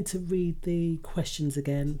just going to read the questions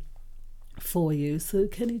again for you. So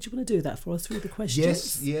Kenny, do you want to do that for us? Read the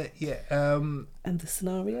questions. Yes, yeah. And the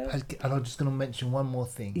scenario. And I'm just going to mention one more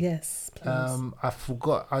thing. Yes, please. I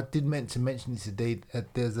forgot. I did meant to mention this today.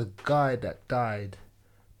 There's a guy that died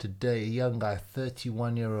today. A young guy,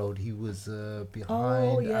 31-year-old. He was behind.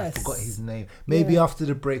 Oh, yes. I forgot his name. Maybe after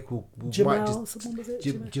the break we'll Jamal. might just. Someone was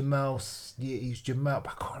it? Jamal. Yeah, he's Jamal.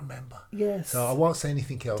 But I can't remember. Yes. So I won't say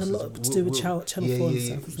anything else. A lot to do with Channel 4 and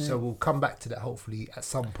stuff, isn't it? So we'll come back to that hopefully at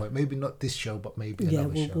some point. Maybe not this show, but maybe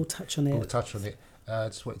another show. We'll touch on it. We'll touch on it. I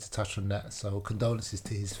just wanted to touch on that. So condolences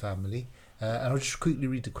to his family. And I'll just quickly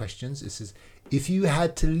read the questions. It says, if you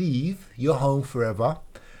had to leave your home forever,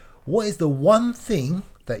 what is the one thing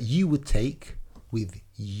that you would take with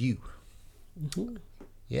you? Mm-hmm.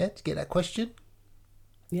 Yeah, to get that question?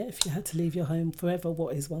 Yeah, if you had to leave your home forever,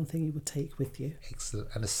 what is one thing you would take with you? Excellent.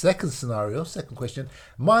 And the second question.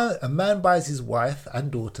 A man buys his wife and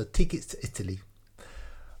daughter tickets to Italy,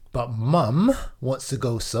 but mum wants to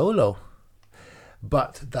go solo.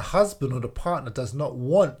 But the husband or the partner does not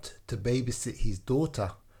want to babysit his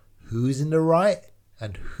daughter. Who's in the right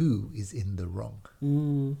and who is in the wrong?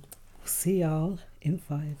 See y'all in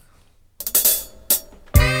 5.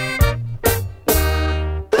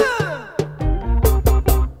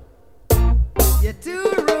 You're too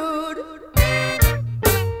rude.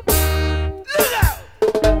 Look out!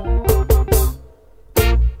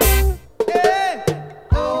 Hey!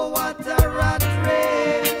 Oh, what a rat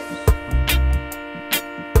race!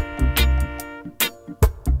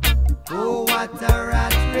 Oh, what a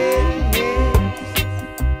rat race!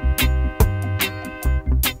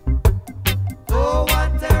 Oh,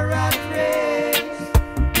 what a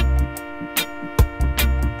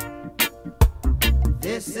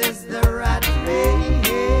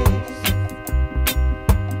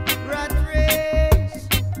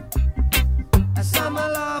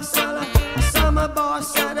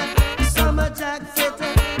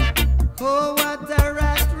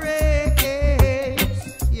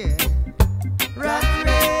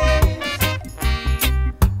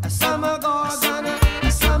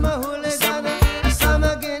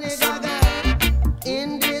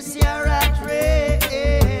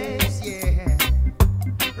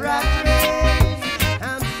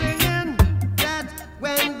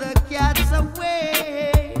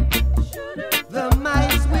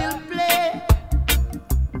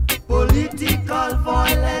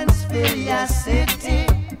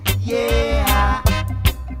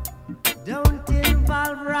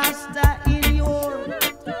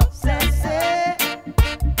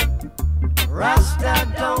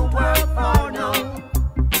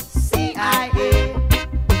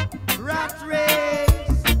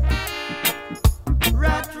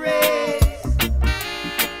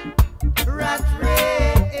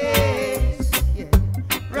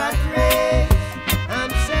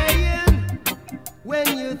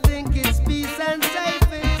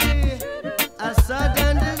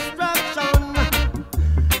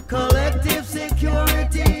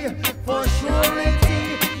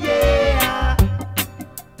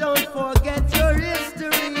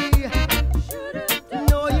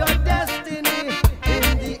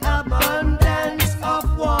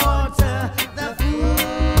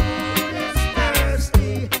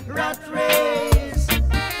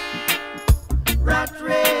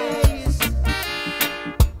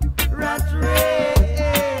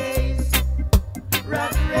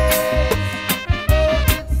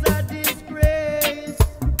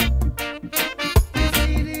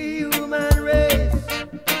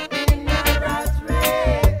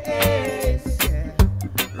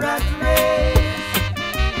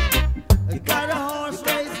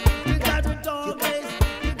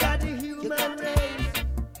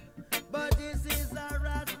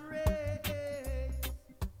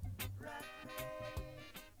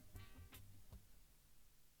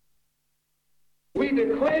we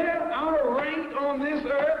declare our right on this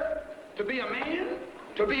earth to be a man,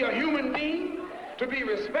 to be a human being, to be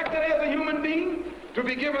respected as a human being, to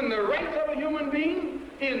be given the rights of a human being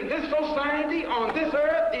in this society, on this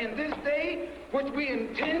earth, in this day, which we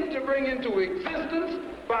intend to bring into existence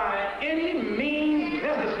by any means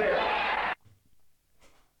necessary.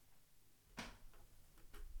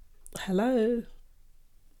 Hello?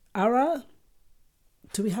 Ara?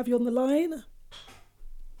 Do we have you on the line?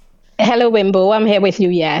 Hello, Wimbo. I'm here with you.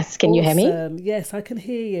 Yes. Can you hear me? Yes, I can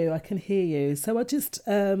hear you. I can hear you. So I'll just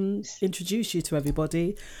introduce you to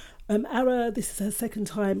everybody. Ara, this is her second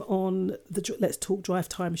time on the Let's Talk Drive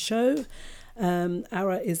Time show.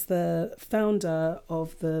 Ara is the founder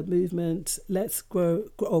of the movement Let's Grow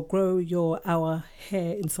Our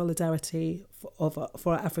Hair in Solidarity for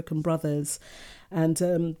our African brothers. And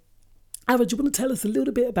Ara, do you want to tell us a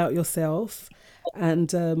little bit about yourself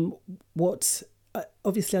and what...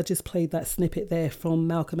 Obviously, I just played that snippet there from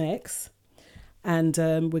Malcolm X, and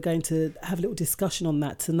we're going to have a little discussion on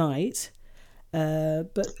that tonight.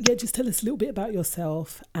 But yeah, just tell us a little bit about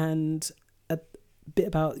yourself and a bit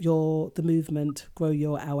about the movement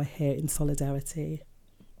Grow Our Hair in Solidarity.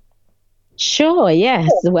 Sure,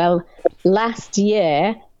 yes. Well, last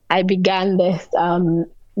year I began this,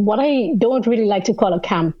 what I don't really like to call a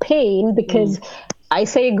campaign, because I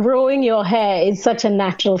say growing your hair is such a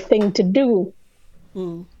natural thing to do.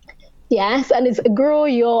 Yes, and it's grow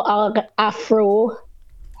your Afro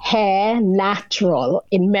hair natural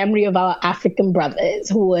in memory of our African brothers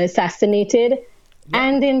who were assassinated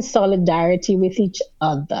and in solidarity with each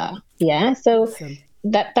other. Yeah, so awesome.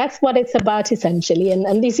 That's what it's about essentially.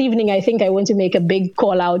 And this evening, I think I want to make a big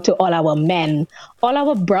call out to all our men, all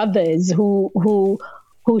our brothers who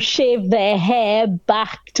shave their hair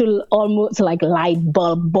back to almost like light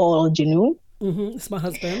bulb bald, you know. It's my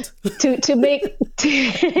husband. to make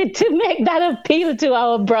that appeal to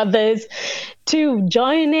our brothers to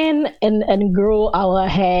join in and grow our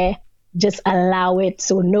hair. Just allow it.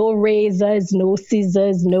 So no razors, no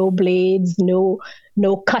scissors, no blades, no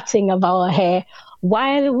cutting of our hair,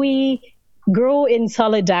 while we grow in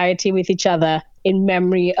solidarity with each other in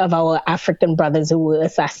memory of our African brothers who were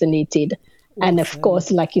assassinated. Awesome. And of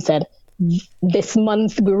course, like you said, this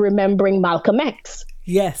month we're remembering Malcolm X.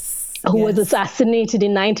 Yes. Who was assassinated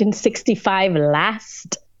in 1965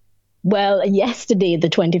 yesterday, the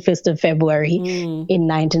 21st of February in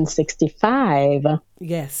 1965.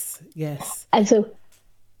 Yes. And so,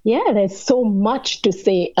 yeah, there's so much to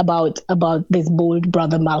say about this bold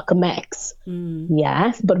brother, Malcolm X.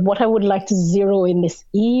 Yes, but what I would like to zero in this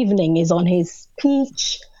evening is on his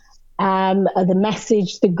speech, the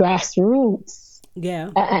message to grassroots. Yeah.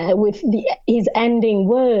 With his ending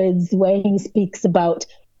words where he speaks about,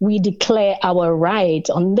 we declare our right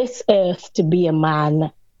on this earth to be a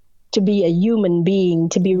man, to be a human being,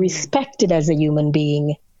 to be respected as a human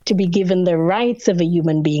being, to be given the rights of a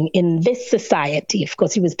human being in this society. Of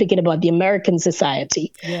course, he was speaking about the American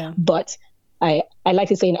society, but I like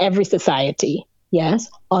to say in every society, yes,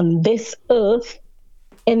 on this earth,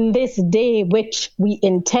 in this day which we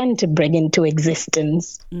intend to bring into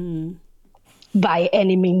existence by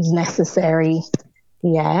any means necessary.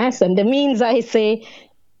 Yes, and the means I say,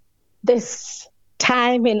 this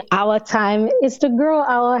time in our time is to grow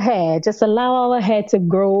our hair. Just allow our hair to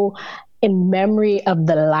grow in memory of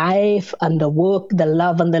the life and the work, the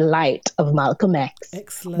love and the light of Malcolm X.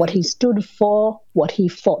 Excellent. What he stood for, what he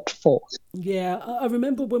fought for. Yeah, I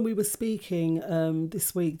remember when we were speaking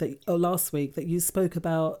last week that you spoke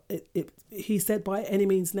about it. He said by any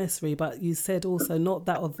means necessary, but you said also not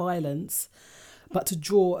that of violence, but to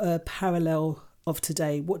draw a parallel of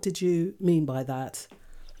today. What did you mean by that?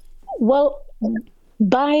 Well,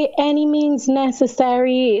 by any means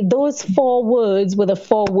necessary, those 4 words were the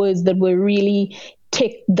 4 words that were really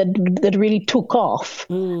that really took off,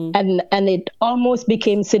 and it almost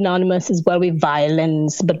became synonymous as well with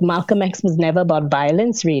violence. But Malcolm X was never about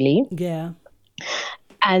violence, really. Yeah.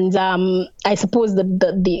 And I suppose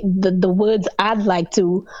the words I'd like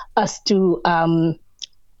us to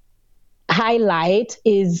highlight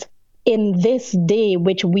is, in this day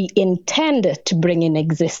which we intend to bring into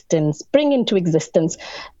existence.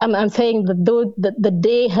 I'm saying that though the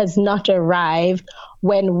day has not arrived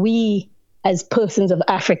when we, as persons of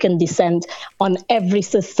African descent, on every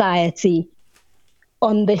society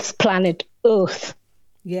on this planet Earth,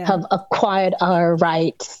 have acquired our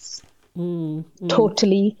rights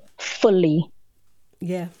totally, fully.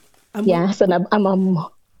 Yeah. Yes, and I'm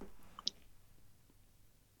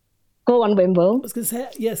go on, Wimbo. I was going to say,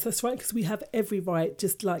 yes, that's right, because we have every right,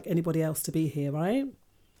 just like anybody else, to be here, right?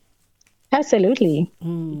 Absolutely.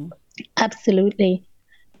 Absolutely.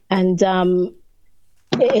 And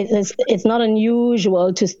it's not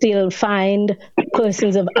unusual to still find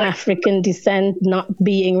persons of African descent not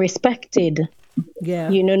being respected. Yeah.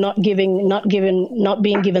 Not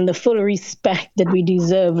being given the full respect that we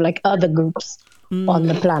deserve, like other groups on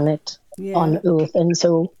the planet, on Earth. And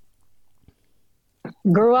so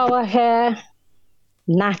grow our hair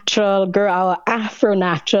natural, grow our Afro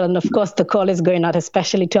natural. And of course, the call is going out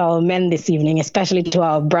especially to our men this evening, especially to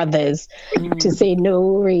our brothers, to say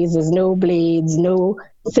no razors, no blades, no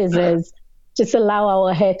scissors. Just allow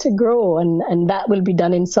our hair to grow, and that will be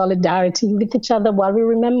done in solidarity with each other while we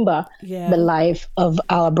remember the life of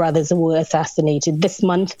our brothers who were assassinated this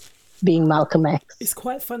month, being Malcolm X. It's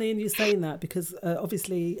quite funny in you saying that, because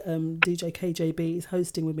obviously DJ KJB is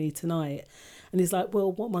hosting with me tonight, and he's like,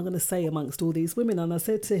 well, what am I going to say amongst all these women? And I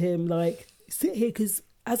said to him, like, sit here, because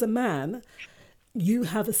as a man, you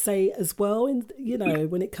have a say as well, in,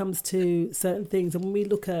 when it comes to certain things. And when we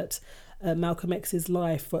look at Malcolm X's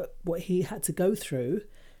life, what he had to go through,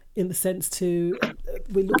 in the sense to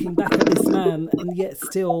we're looking back at this man, and yet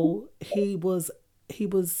still he was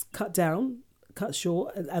cut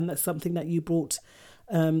short, and that's something that you brought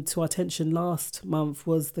to our attention last month,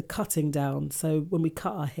 was the cutting down. So when we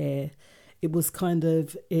cut our hair, it was kind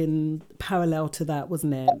of in parallel to that,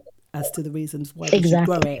 wasn't it, as to the reasons why we should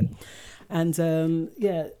grow it. And so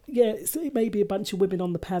it may be a bunch of women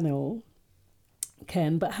on the panel,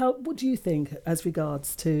 Ken, but what do you think as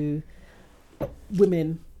regards to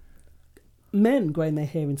men growing their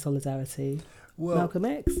hair in solidarity? Malcolm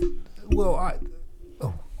X? Well,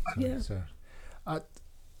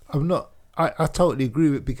 I totally agree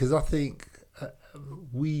with it, because I think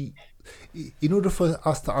in order for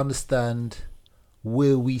us to understand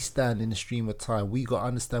where we stand in the stream of time, we got to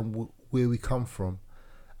understand where we come from.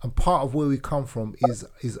 And part of where we come from is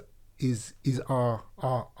our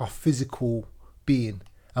physical being,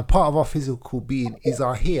 and part of our physical being is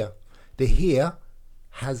our hair. The hair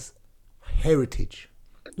has heritage.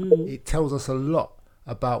 It tells us a lot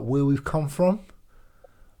about where we've come from,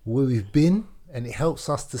 where we've been, and it helps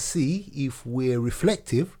us to see, if we're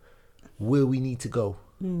reflective, where we need to go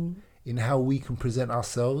in how we can present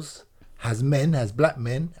ourselves as men, as black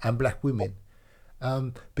men and black women,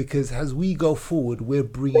 because as we go forward, we're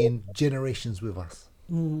bringing generations with us.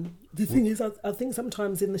 The thing is, I think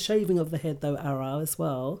sometimes in the shaving of the head, though, Ara, as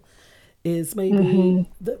well, is maybe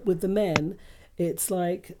that with the men, it's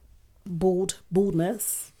like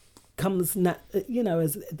baldness comes, as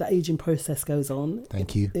the aging process goes on.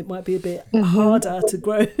 Thank you. It might be a bit harder to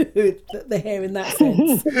grow the hair in that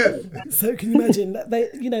sense. So can you imagine that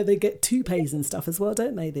they get toupees and stuff as well,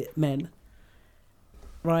 don't they, the men?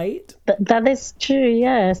 Right? That is true.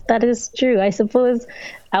 Yes, that is true. I suppose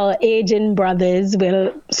our Asian brothers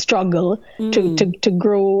will struggle to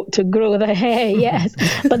grow the hair. Yes,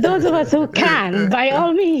 but those of us who can, by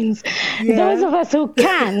all means, those of us who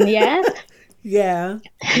can, yes. Yeah.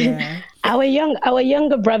 Our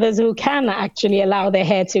younger brothers who can actually allow their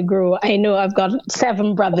hair to grow. I know I've got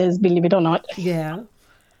 7 brothers, believe it or not. Yeah.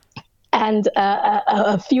 And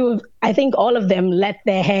a few, I think all of them let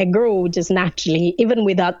their hair grow just naturally, even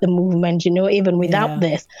without the movement, even without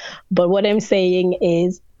this. But what I'm saying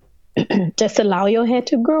is, just allow your hair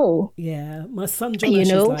to grow. Yeah, my son John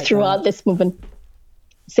Ash is like throughout this movement.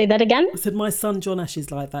 Say that again? I said my son John Ash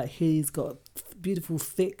is like that. He's got a beautiful,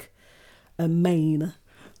 thick mane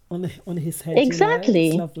on his head. Exactly.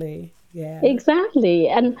 It's lovely. Yeah. Exactly.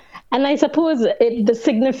 And I suppose the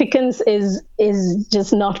significance is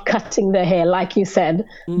just not cutting the hair, like you said,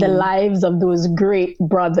 the lives of those great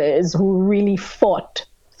brothers who really fought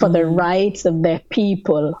for the rights of their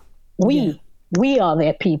people. We are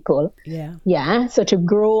their people. Yeah. Yeah. So to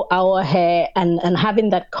grow our hair and having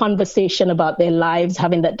that conversation about their lives,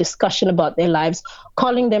 having that discussion about their lives,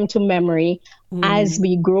 calling them to memory as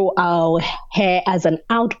we grow our hair as an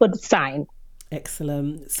outward sign.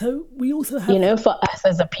 Excellent. So we also have, for us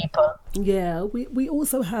as a people. Yeah, we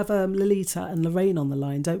also have Lolita and Lorraine on the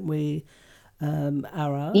line, don't we,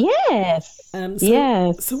 Ara? Yes.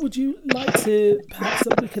 Yes. So would you like to, perhaps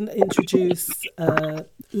we can introduce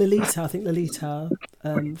Lolita, I think Lolita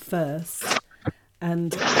first,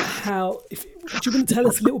 and how, do you want to tell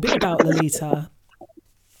us a little bit about Lolita?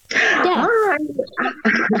 Yeah. All right.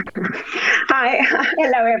 Hi.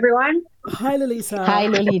 Hello, everyone. Hi, Lolita. Hi,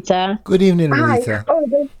 Lolita. Good evening, Lolita.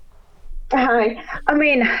 Hi. I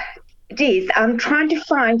mean, geez, I'm trying to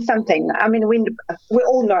find something. I mean, we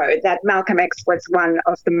all know that Malcolm X was one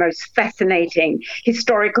of the most fascinating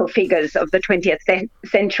historical figures of the 20th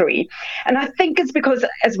century. And I think it's because,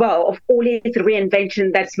 as well, of all his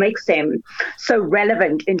reinvention that makes him so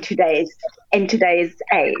relevant in today's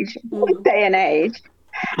age, day and age.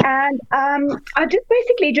 And I just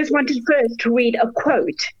basically just wanted first to read a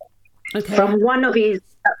quote from one of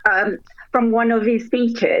his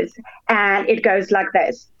speeches, and it goes like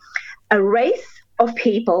this: "A race of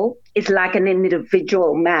people is like an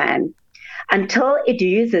individual man. Until it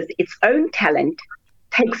uses its own talent,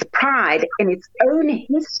 takes pride in its own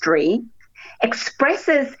history,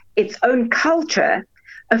 expresses its own culture,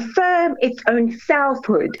 affirms its own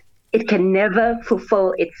selfhood, it can never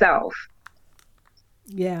fulfill itself."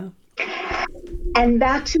 Yeah. And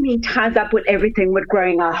that to me ties up with everything with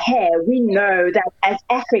growing our hair. We know that as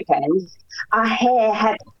Africans, our hair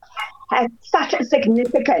had such a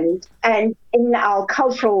significant and in our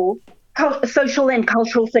social and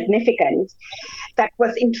cultural significance that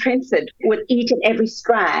was intrinsic with each and every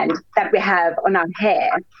strand that we have on our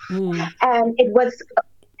hair. And it was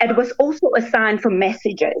also a sign for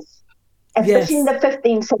messages. Especially in the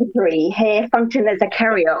 15th century, hair functioned as a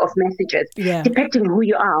carrier of messages, depicting who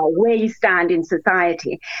you are, where you stand in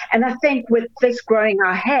society. And I think with this growing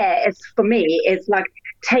our hair, for me, it's like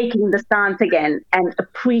taking the stance again and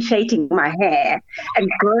appreciating my hair and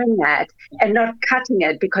growing that and not cutting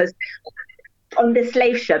it, because on the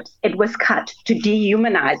slave ships, it was cut to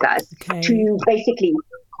dehumanize us, to basically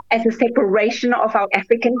as a separation of our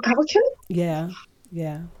African culture. Yeah,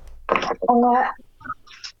 yeah.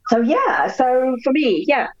 So for me,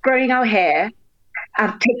 growing our hair,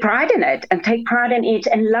 take pride in it and take pride in it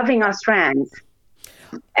and loving our strands,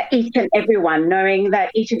 each and every one, knowing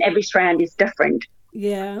that each and every strand is different.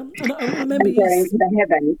 Yeah. And I remember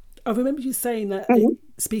I remember you saying that,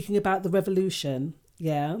 speaking about the revolution,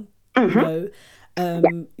 you know,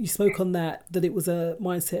 you spoke on that it was a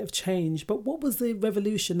mindset of change. But what was the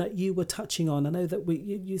revolution that you were touching on? I know that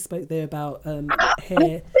you spoke there about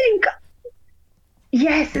hair.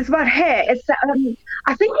 Yes, it's about hair. It's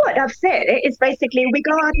I think what I've said is basically we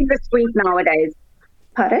go out in the street nowadays.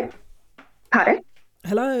 Pardon?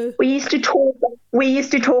 Hello. We used to talk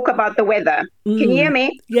about the weather. Can you hear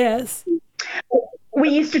me? Yes. We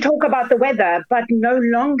used to talk about the weather, but no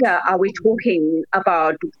longer are we talking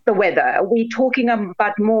about the weather. We're talking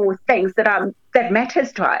about more things that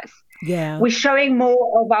matters to us. Yeah. We're showing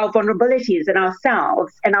more of our vulnerabilities in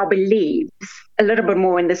ourselves and our beliefs a little bit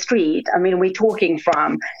more in the street. I mean, we're talking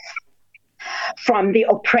from the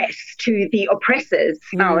oppressed to the oppressors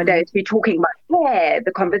nowadays. We're talking about hair,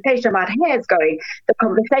 the conversation about hair is going, the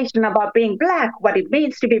conversation about being black, what it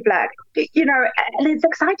means to be black, you know, and it's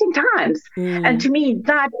exciting times. And to me,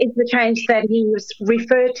 that is the change that he was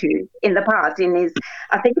referred to in the past in his,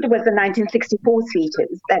 I think it was the 1964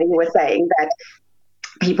 speeches that he was saying that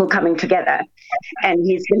people coming together, and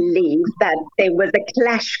his belief that there was a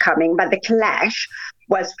clash coming, but the clash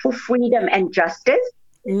was for freedom and justice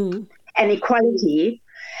and equality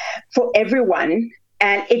for everyone.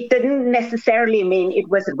 And it didn't necessarily mean it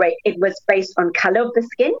was based on color of the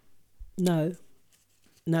skin. No.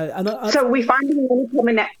 So we find it really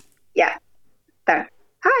common. Yeah. So,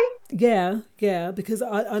 hi. Yeah, because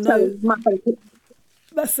I know.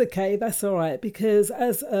 That's okay. That's all right. Because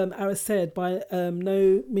as Aris said, by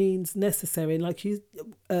no means necessary. And like you,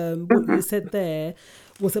 what you said there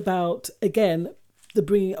was about, again, the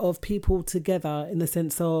bringing of people together in the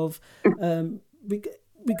sense of,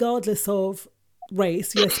 regardless of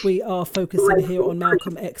race. Yes, we are focusing here on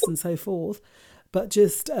Malcolm X and so forth, but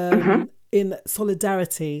just in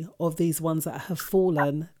solidarity of these ones that have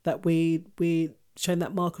fallen, that we shown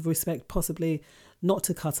that mark of respect, possibly not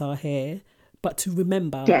to cut our hair, but to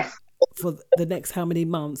remember for the next how many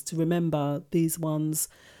months, to remember these ones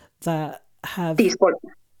that have fallen.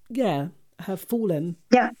 Yeah.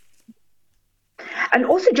 And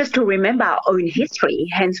also just to remember our own history,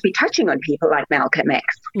 hence we're touching on people like Malcolm X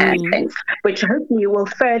and things, which hopefully will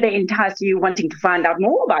further entice you wanting to find out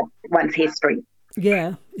more about one's history.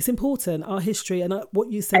 Yeah, it's important, our history. And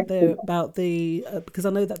what you said there about the, because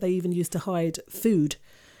I know that they even used to hide food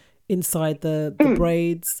inside the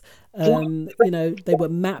braids. You know, they were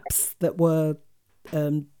maps that were,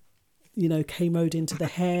 you know, camoed into the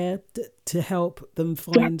hair to help them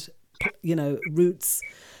find, you know, routes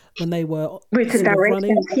when they were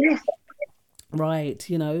running. Right,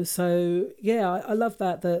 you know, so yeah, I love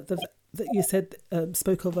that that you said,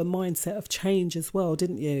 spoke of a mindset of change as well,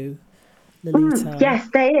 didn't you, Lolita? Yes,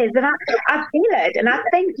 there is, and I feel it, and I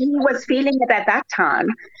think he was feeling it at that time,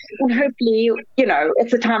 and hopefully, you know,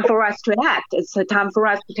 it's a time for us to act. It's a time for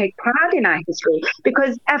us to take pride in our history,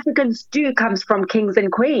 because Africans comes from kings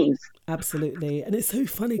and queens. Absolutely, and it's so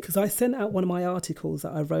funny because I sent out one of my articles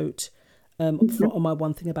that I wrote on my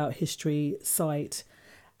One Thing About History site,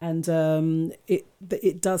 And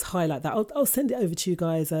it does highlight that. I'll send it over to you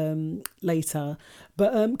guys later.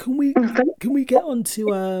 But can we get on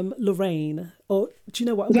to Lorraine? Or do you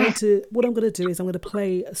know what I'm going to do is I'm going to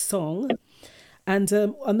play a song, and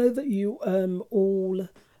I know that you all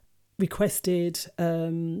requested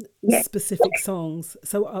specific songs,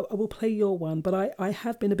 so I will play your one. But I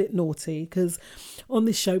have been a bit naughty because on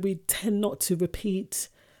this show we tend not to repeat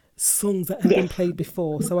songs that have been played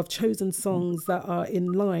before, so I've chosen songs that are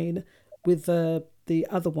in line with the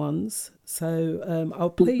other ones. So I'll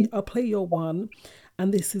play your one,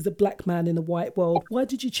 and this is A Black Man in a White World. Why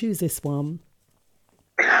did you choose this one?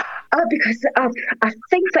 Because I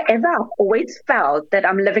think forever I've always felt that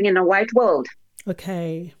I'm living in a white world.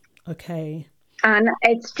 Okay. And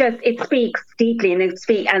it speaks deeply, and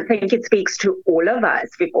I think it speaks to all of us.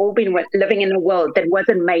 We've all been living in a world that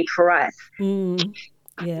wasn't made for us.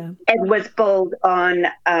 Yeah, it was built on,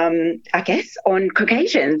 I guess, on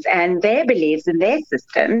Caucasians and their beliefs and their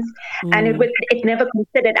systems, and it never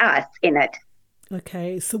considered us in it.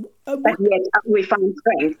 Okay, so but yet we find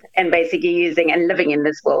strength and basically using and living in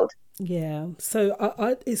this world. Yeah, so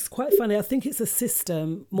it's quite funny. I think it's a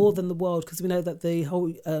system more than the world, because we know that the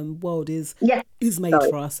whole world is made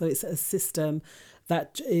for us. So it's a system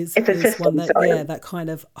that is one that that kind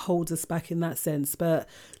of holds us back in that sense. But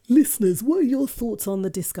listeners, what are your thoughts on the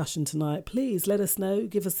discussion tonight? Please let us know.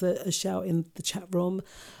 Give us a shout in the chat room.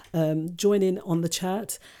 Join in on the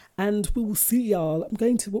chat, and we will see y'all. What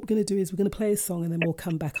we're going to do is we're going to play a song, and then we'll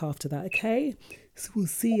come back after that. Okay? So we'll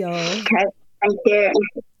see y'all. Okay, thank you.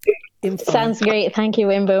 Sounds great. Thank you,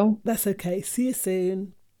 Wimbo. That's okay. See you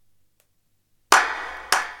soon.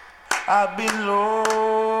 I've been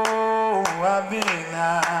low, I've been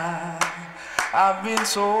high, I've been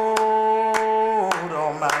sold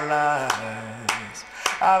all my life.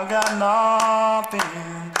 I've got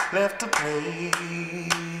nothing left to play,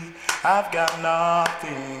 I've got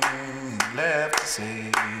nothing left to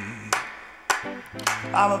say.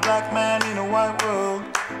 I'm a black man in a white world,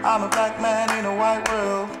 I'm a black man in a white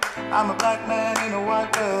world, I'm a black man in a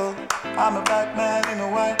white world, I'm a black man in a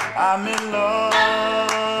white. I'm in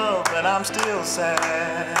love, but I'm still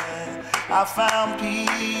sad. I found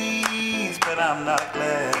peace, but I'm not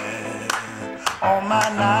glad. All my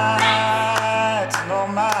nights and all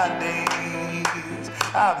my days,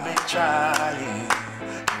 I've been trying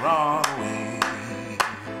the wrong way.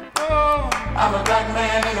 Oh, I'm a black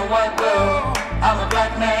man in a white world, I'm a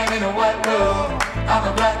black man in a white world, I'm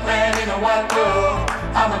a black man in a white world,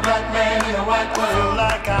 I'm a black man in a white world. I feel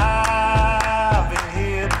like I've been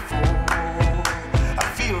here before, I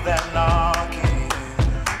feel that knocking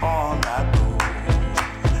on my door.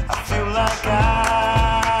 I feel like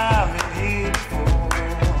I've been here before,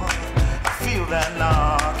 I feel that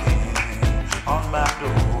knocking on my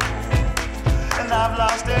door. And I've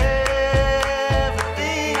lost everything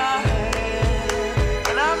I had,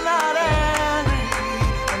 but I'm not angry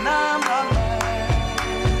and I'm not mad.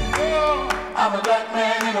 Oh, I'm a black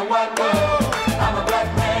man in a white world, I'm a black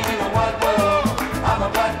man in a white world, I'm a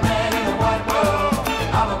black man in a white world,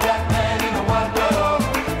 I'm a black man in a white world,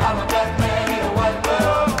 I'm a black man in a white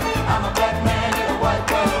world, I'm a black man in a white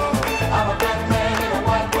world, I'm a black man in a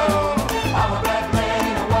white world, I'm a black man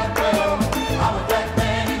in a white world, I'm a black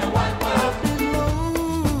man in a white world. I've been low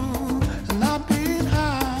and I've been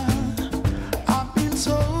high, I've been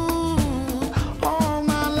sold all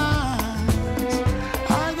my life.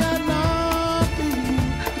 I got nothing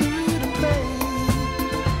new to play,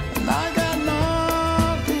 and I got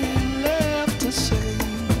nothing left to say.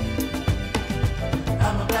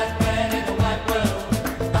 I'm a black man in a white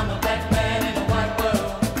world, I'm a black man in a white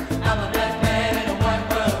world, I'm a black man in a white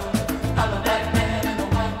world, I'm a black man in a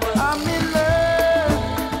white world. I'm in love,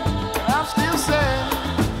 but I'm still sad.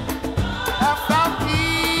 I found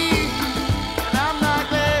peace, and I'm not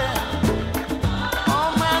glad.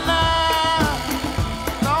 All my nights,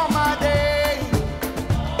 and all my days,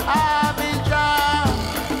 I've been trying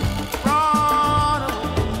wrong.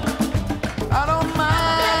 I don't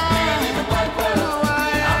mind who I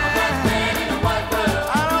am. I'm a black man in a white world.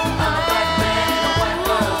 I don't mind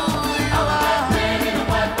who you are. I'm a black man in a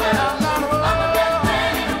white world. I'm a black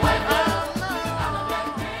man in a white world.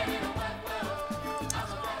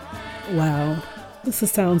 Wow. This is the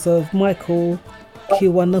sounds of Michael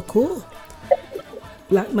Kiwanuku,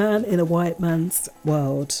 Black Man in a White Man's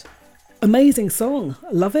World. Amazing song.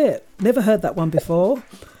 I love it. Never heard that one before.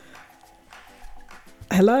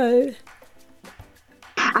 Hello.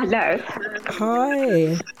 Hello.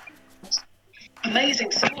 Hi.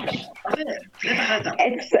 Amazing song. Never heard that.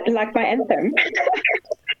 It's like my anthem.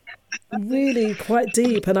 really quite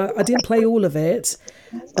deep, and I didn't play all of it,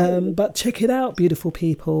 but check it out, beautiful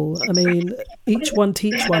people. I mean, each one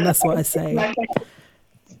teach one, that's what I say.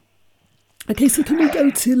 Okay, so can we go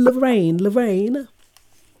to Lorraine? Lorraine?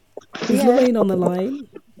 Is Lorraine on the line?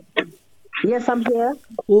 Yes, I'm here.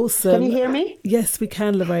 Awesome. Can you hear me? Yes, we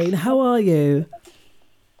can, Lorraine. How are you?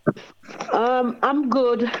 I'm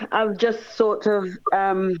good. I've just sort of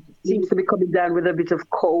seems to be coming down with a bit of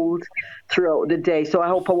cold throughout the day, so I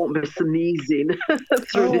hope I won't be sneezing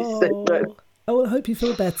through this segment. Oh, I hope you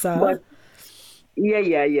feel better. But,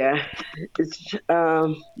 yeah. It's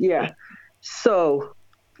yeah. So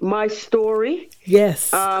my story,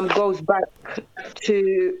 yes, goes back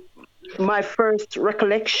to my first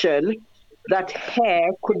recollection that hair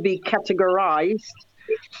could be categorized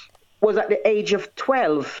was at the age of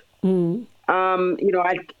 12.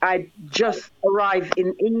 I just arrived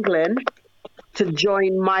in England to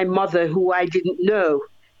join my mother, who I didn't know,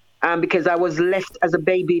 because I was left as a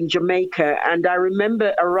baby in Jamaica. And I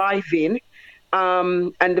remember arriving,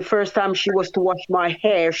 and the first time she was to wash my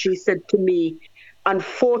hair, she said to me,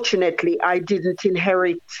 unfortunately, I didn't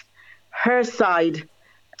inherit her side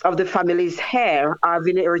of the family's hair. I've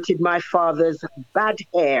inherited my father's bad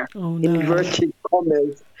hair, in inverted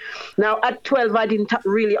commas. Now, at 12, I didn't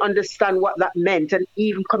really understand what that meant. And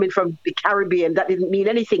even coming from the Caribbean, that didn't mean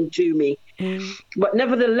anything to me. But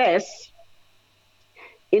nevertheless,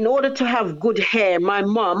 in order to have good hair, my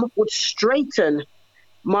mom would straighten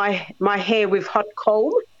my hair with hot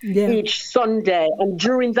comb each Sunday. And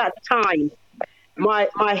during that time,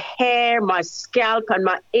 my hair, my scalp, and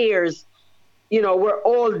my ears, were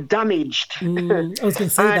all damaged. I was going to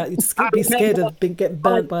say that. You'd be scared of getting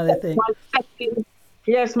burnt by the thing.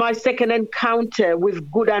 My second encounter with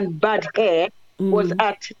good and bad hair was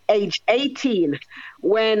at age 18,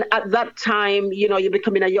 when at that time, you're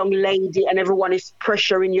becoming a young lady and everyone is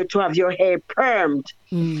pressuring you to have your hair permed.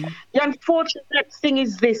 The unfortunate thing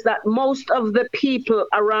is this, that most of the people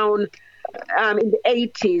around in the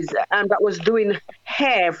 80s that was doing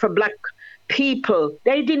hair for black people,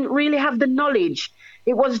 they didn't really have the knowledge.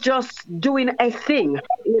 It was just doing a thing,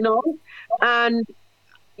 and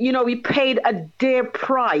we paid a dear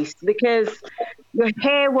price because your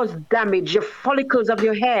hair was damaged, your follicles of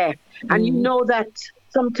your hair, and you know that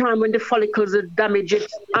sometime when the follicles are damaged,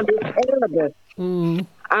 it's unrepairable.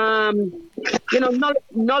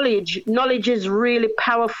 Knowledge is really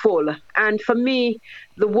powerful. And for me,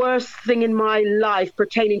 the worst thing in my life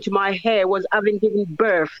pertaining to my hair was having given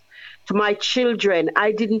birth to my children.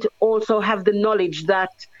 I didn't also have the knowledge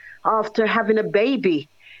that after having a baby,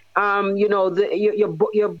 your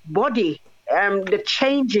body, the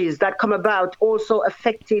changes that come about also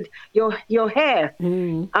affected your hair.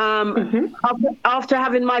 After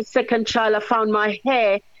having my second child, I found my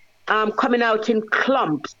hair coming out in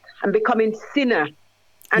clumps and becoming thinner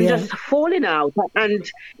and just falling out. And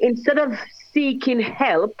instead of seeking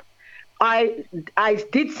help, I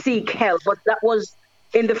did seek help, but that was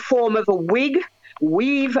in the form of a wig,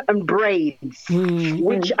 weave, and braids,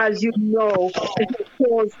 which, as you know,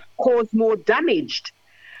 cause more damage.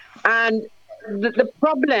 And the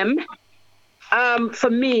problem for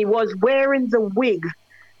me was wearing the wig.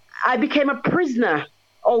 I became a prisoner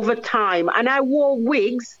over time, and I wore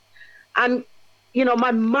wigs, and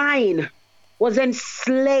my mind was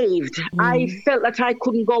enslaved. I felt that I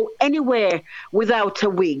couldn't go anywhere without a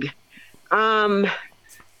wig.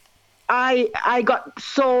 I got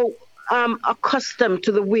so accustomed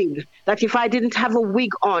to the wig that if I didn't have a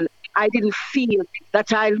wig on, I didn't feel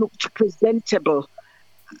that I looked presentable.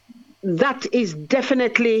 That is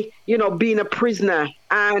definitely, being a prisoner.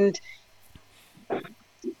 And,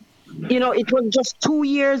 it was just 2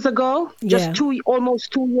 years ago,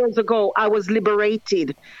 almost 2 years ago, I was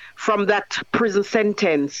liberated from that prison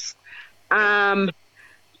sentence.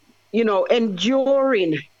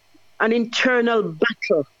 Enduring an internal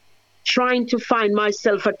battle, trying to find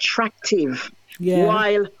myself attractive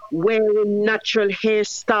while wearing natural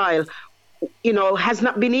hairstyle, has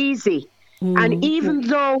not been easy. And even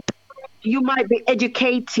though you might be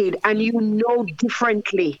educated and you know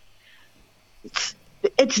differently,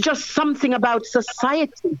 it's just something about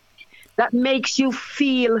society that makes you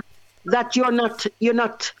feel that you're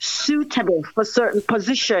not suitable for certain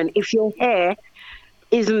position if your hair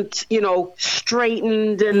isn't,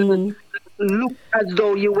 straightened and look as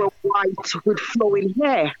though you were white with flowing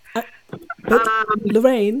hair. But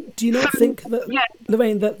Lorraine, do you not think that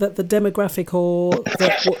Lorraine that the demographic or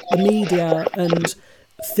the media and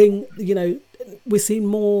thing, we're seeing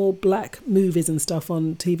more black movies and stuff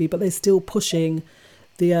on TV, but they're still pushing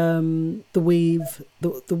the weave,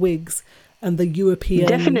 the wigs, and the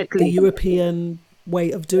European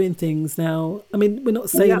way of doing things now. I mean, we're not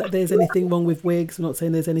saying that there's anything wrong with wigs. We're not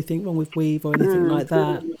saying there's anything wrong with weave or anything like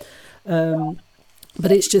that. But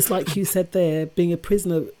it's just like you said there, being a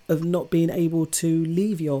prisoner of not being able to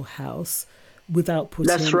leave your house without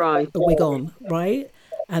putting a wig on, right?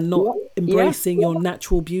 And not embracing your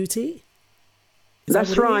natural beauty.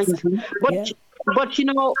 That's right. But you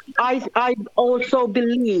know, I also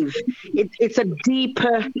believe it's a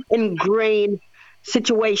deeper ingrained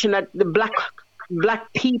situation that the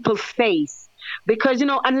black people face. Because, you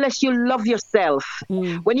know, unless you love yourself,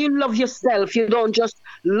 when you love yourself, you don't just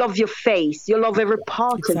love your face, you love every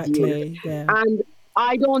part of you. Yeah. And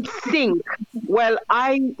I don't think,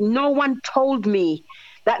 no one told me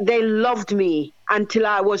that they loved me until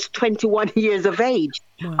I was 21 years of age.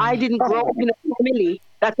 Wow. I didn't grow up in a family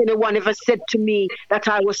that anyone ever said to me that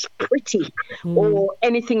I was pretty or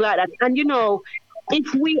anything like that. And, you know,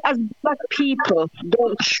 if we as black people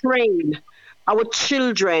don't train our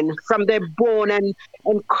children from their born and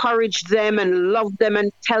encourage them and love them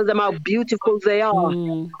and tell them how beautiful they are,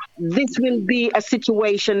 this will be a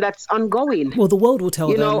situation that's ongoing. Well, the world will tell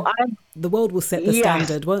them. The world will set the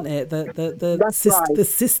standard, won't it? The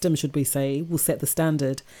system, should we say, will set the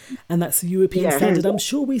standard. And that's the European standard I'm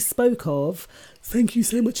sure we spoke of. Thank you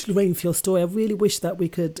so much, Lorraine, for your story. I really wish that we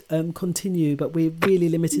could continue, but we're really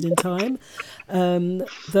limited in time.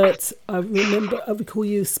 That I recall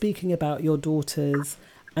you speaking about your daughters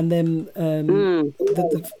and then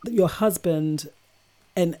your husband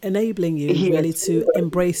enabling you really to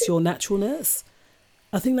embrace your naturalness.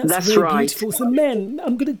 I think that's really beautiful. So men,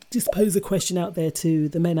 I'm going to just pose a question out there to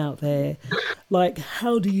the men out there. Like,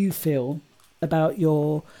 how do you feel about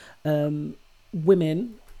your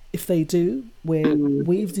women, if they do wear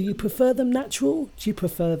weave? Do you prefer them natural? Do you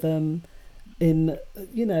prefer them in,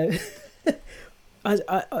 you know...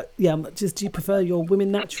 do you prefer your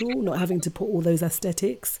women natural, not having to put all those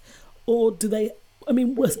aesthetics? Or do they... I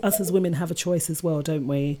mean, us as women have a choice as well, don't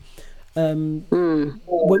we?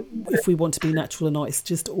 If we want to be natural or not, it's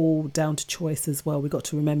just all down to choice as well. We've got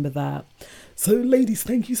to remember that. So, ladies,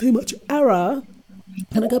 thank you so much. Ara,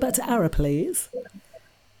 can I go back to Ara, please?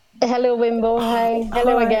 Hello, Wimbo. Hi.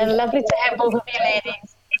 Hello again. Lovely to have both of you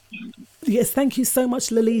ladies. Yes, thank you so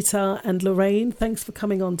much, Lolita and Lorraine. Thanks for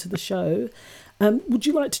coming on to the show. Would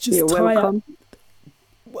you like to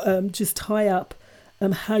just tie up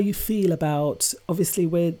how you feel about, obviously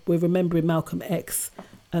we're remembering Malcolm X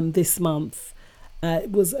this month.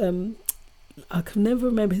 It was I can never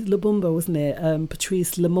remember his Lumumba, wasn't it?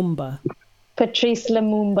 Patrice Lumumba. Patrice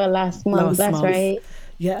Lumumba last month. Right.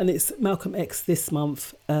 Yeah, and it's Malcolm X this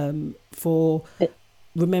month for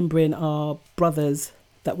remembering our brothers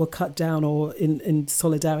that were cut down or in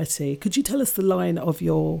solidarity. Could you tell us the line of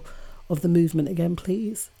the movement again,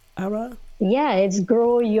 please, Ara? Yeah, it's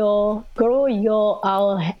grow your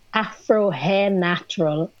our Afro hair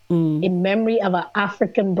natural in memory of our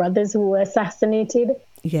African brothers who were assassinated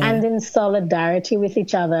and in solidarity with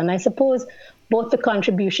each other. And I suppose both the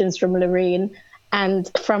contributions from Lorraine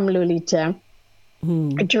and from Lolita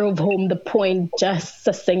drove home the point just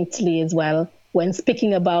succinctly as well. When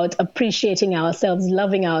speaking about appreciating ourselves,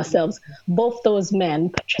 loving ourselves, both those men,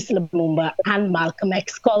 Patrice Lumumba and Malcolm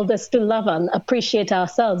X, called us to love and appreciate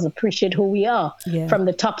ourselves, appreciate who we are, from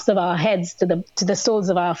the tops of our heads to the soles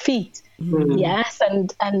of our feet. Yes,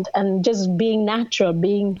 and just being natural,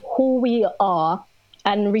 being who we are,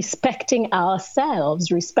 and respecting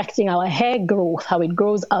ourselves, respecting our hair growth, how it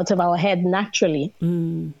grows out of our head naturally.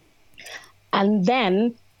 And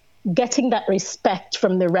then getting that respect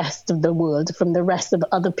from the rest of the world, from the rest of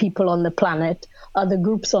other people on the planet, other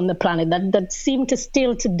groups on the planet that seem to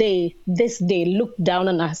still this day, look down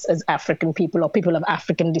on us as African people or people of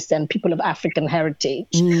African descent, people of African heritage,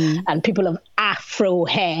 and people of Afro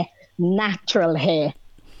hair, natural hair.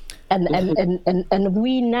 And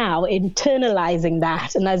we now internalizing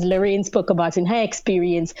that. And as Lorraine spoke about in her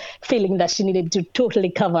experience, feeling that she needed to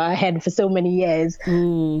totally cover her head for so many years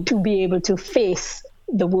to be able to face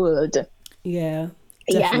the world. Yeah.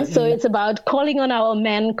 Yeah. So it's about calling on our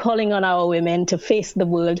men, calling on our women to face the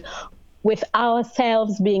world with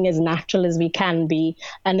ourselves being as natural as we can be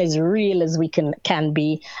and as real as we can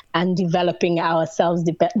be, and developing ourselves,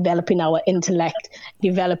 developing our intellect,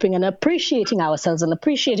 developing and appreciating ourselves and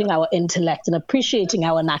appreciating our intellect and appreciating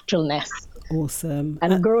our naturalness. Awesome.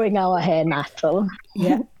 And growing our hair natural.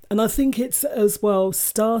 Yeah. And I think it's as well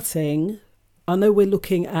starting, I know we're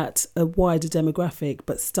looking at a wider demographic,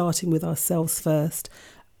 but starting with ourselves first,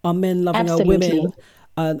 our men loving our women,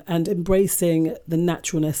 and embracing the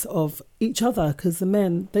naturalness of each other, because the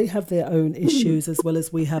men, they have their own issues as well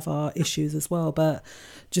as we have our issues as well, but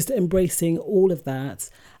just embracing all of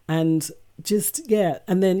that and just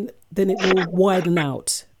and then it will widen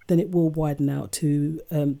out. Then it will widen out to,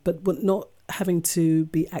 but not having to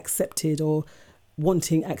be accepted or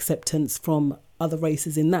wanting acceptance from other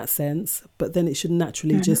races in that sense. But then it should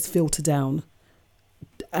naturally just filter down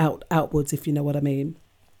outwards, if you know what I mean.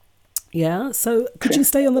 Yeah. So could you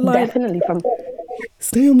stay on the line? Definitely.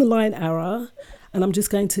 Stay on the line, Ara. And I'm just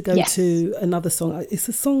going to go to another song. It's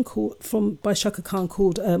a song by Shaka Khan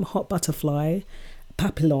called Hot Butterfly,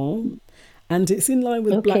 Papillon. And it's in line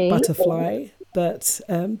with Black Butterfly. But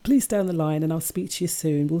please stay on the line and I'll speak to you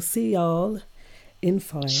soon. We'll see y'all in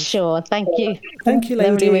 5. Sure. Thank you. Thank you,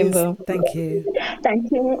 ladies. Rainbow. Thank you.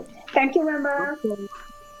 Thank you. Thank you, Rainbow.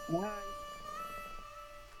 Bye.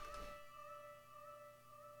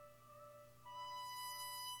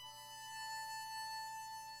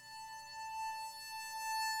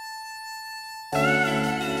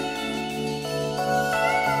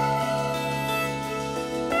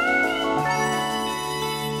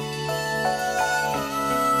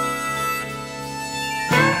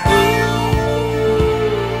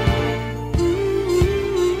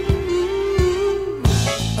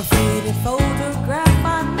 Photograph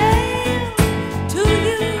I mailed to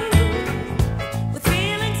you with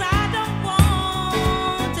feelings I don't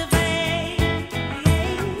want to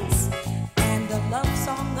face, and a love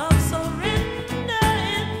song of surrender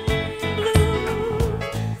in blue.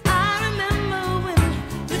 I remember when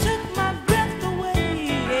you took my breath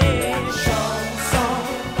away. Chanson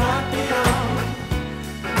papillon,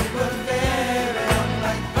 we were very young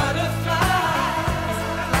like butterflies,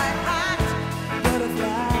 like hot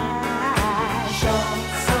butterflies.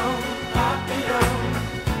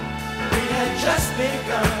 Just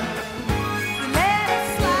begun. Let it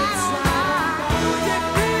slide.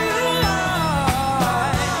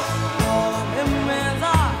 All the memories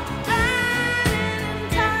are dying in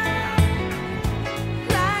time,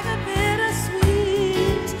 like a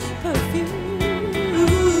bittersweet perfume.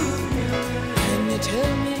 Can you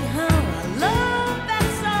tell me how I love that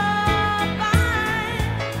song fine?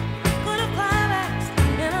 Could have climaxed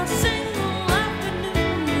in a single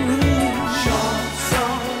afternoon.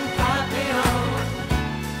 Chanson papillon.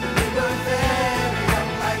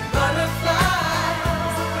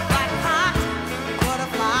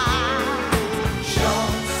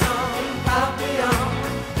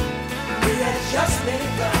 Just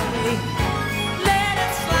begun. Let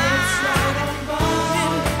it slide and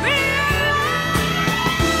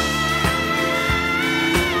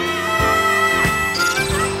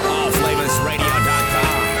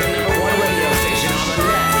AllFlavorsRadio.com, the #1 radio station on the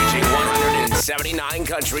net, reaching 179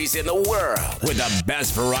 countries in the world with the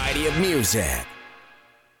best variety of music.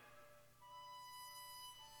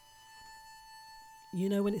 You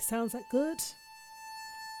know when it sounds that good?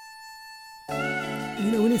 You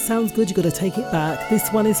know when it sounds good, you got to take it back. This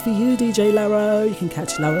one is for you, DJ Laro. You can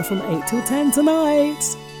catch Lara from 8 till 10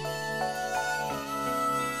 tonight.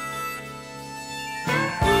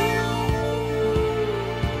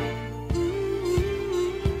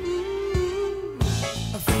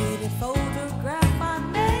 a faded photograph I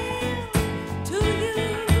mailed to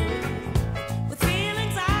you with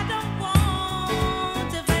feelings I don't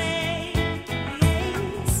want to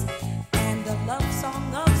face, and a love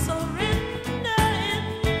song of surrender in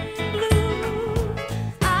blue.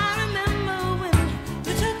 I remember when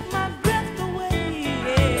you took my breath away.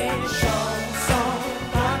 Chanson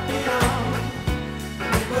papillon, we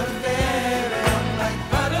were very young like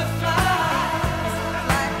butterflies,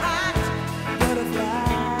 like hot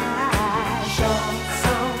butterflies.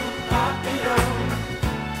 Chanson papillon,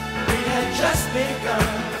 we had just begun.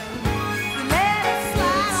 Let it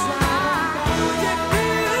slide.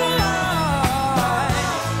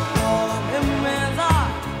 All the memories are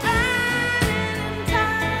dying in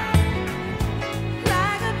time,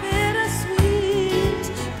 like a bittersweet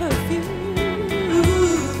perfume.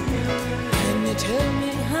 Can you tell me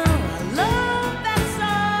how I love that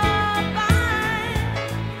song fine?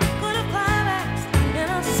 Could have climaxed in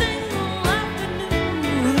a single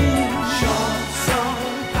afternoon. Chanson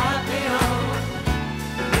papillon,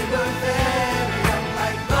 we were very young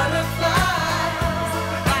like butterflies,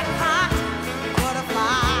 like hot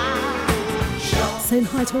butterflies. Saying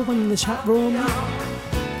hi to everyone in the chat room.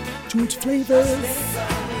 George Flavors,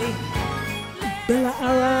 Bella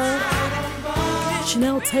Ara,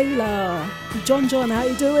 Chanel Taylor, John, how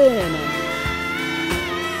you doing?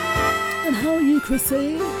 And how are you,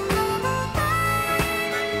 Chrissy?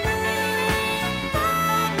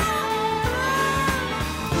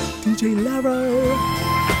 DJ Laro,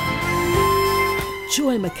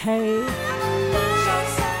 Joy McKay,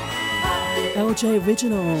 LJ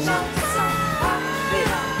Original.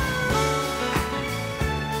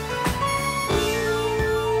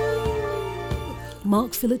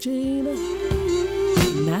 Mark Philogene,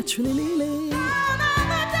 Naturally Lily.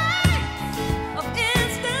 Of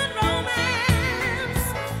instant romance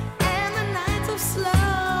and the nights of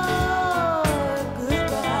slow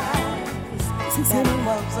goodbyes.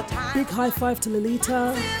 Big high five to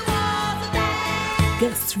Lolita.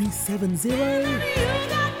 Guest 370.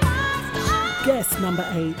 Guest number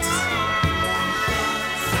 8.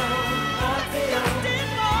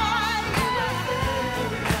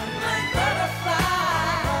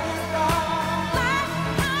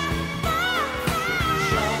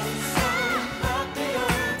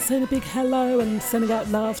 Saying a big hello and sending out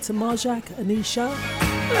love to Marjak, Anisha,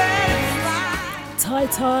 Tai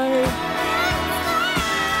Tai,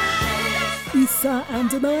 Issa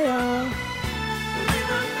and Anaya.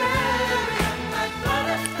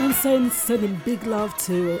 And sending big love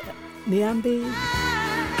to Niambi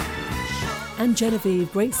and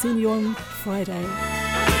Genevieve. Great seeing you on Friday.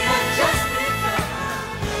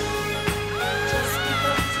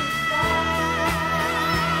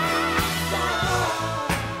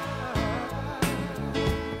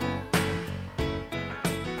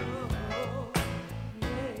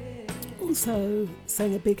 Also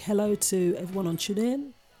saying a big hello to everyone on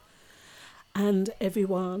TuneIn and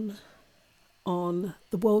everyone on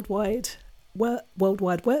the World Wide Web,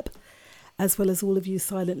 as well as all of you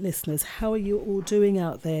silent listeners. How are you all doing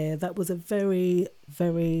out there? That was a very,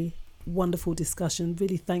 very wonderful discussion.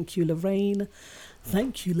 Really thank you, Lorraine.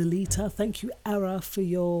 Thank you, Lolita. Thank you, Ara, for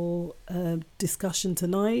your discussion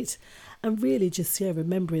tonight. And really just,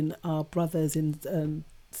 remembering our brothers in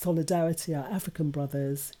solidarity, our African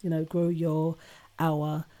brothers. Grow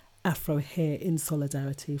our Afro hair in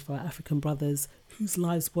solidarity for our African brothers whose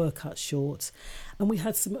lives were cut short. And we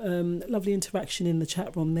had some lovely interaction in the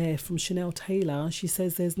chat room there from Chanel Taylor. She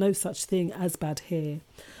says there's no such thing as bad hair.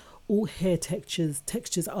 All hair textures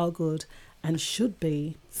are good and should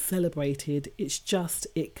be celebrated. It's just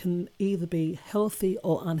it can either be healthy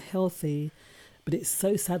or unhealthy. But it's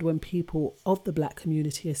so sad when people of the black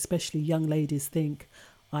community, especially young ladies, think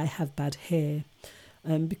I have bad hair.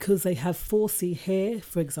 Because they have 4C hair,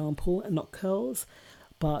 for example, and not curls.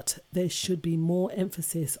 But there should be more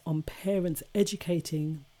emphasis on parents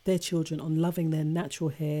educating their children on loving their natural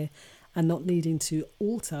hair and not needing to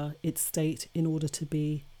alter its state in order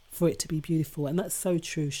for it to be beautiful. And that's so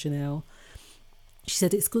true, Chanel. She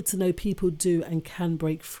said it's good to know people do and can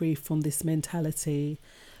break free from this mentality,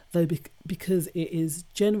 though because it is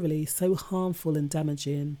generally so harmful and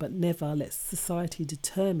damaging, but never let society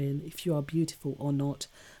determine if you are beautiful or not.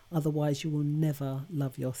 Otherwise, you will never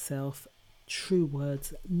love yourself. True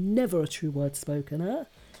words. Never a true word spoken, huh?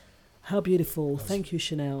 How beautiful. Thank you,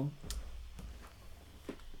 Chanel.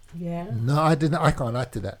 Yeah. No, I didn't. I can't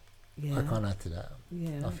add to that. Yeah. I can't add to that.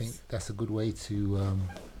 Yeah. I think that's a good way to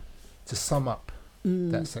sum up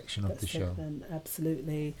that section of the show.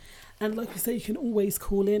 Absolutely. And like I say, you can always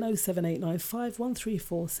call in 07895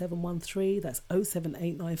 134 713. That's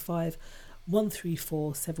 07895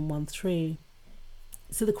 134 713.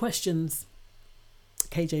 So the questions,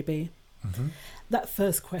 KJB. Mm-hmm. That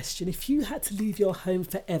first question, if you had to leave your home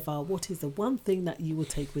forever, what is the one thing that you would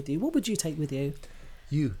take with you? What would you take with you?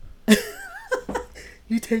 You.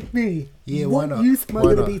 You take me? Yeah, what why not? What use am I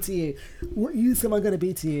going to not? be to you? What use am I going to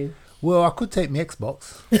be to you? Well, I could take my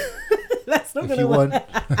Xbox. That's not going to work.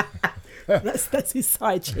 That's his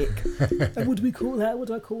side chick. And would we call her? What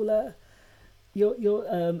do I call her? Your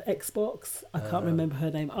Xbox? I can't remember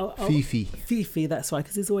her name. Fifi. Fifi, that's right,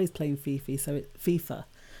 because he's always playing Fifi, so it's FIFA.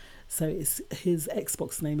 So his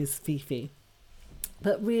Xbox name is Fifi.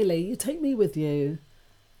 But really, you take me with you.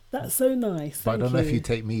 That's so nice. But I don't know if you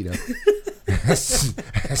take me though.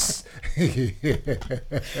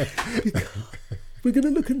 We're going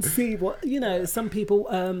to look and see what, some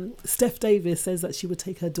people, Steph Davis says that she would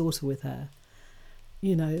take her daughter with her,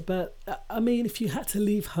 but I mean, if you had to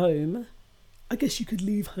leave home, I guess you could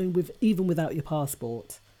leave home even without your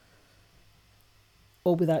passport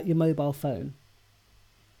or without your mobile phone.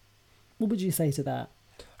 What would you say to that?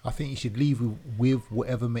 I think you should leave with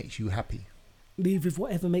whatever makes you happy. Leave with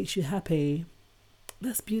whatever makes you happy.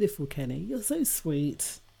 That's beautiful, Kenny. You're so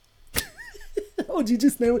sweet. Or do you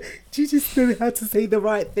just know how to say the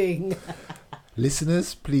right thing?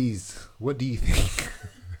 Listeners, please, what do you think?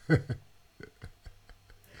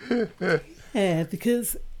 Yeah,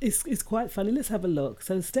 because it's quite funny. Let's have a look.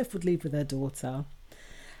 So Steph would leave with her daughter.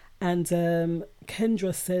 And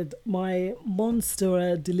Kendra said, my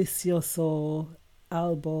Monstera Delicioso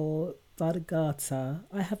Albo Vargata.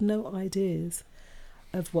 I have no ideas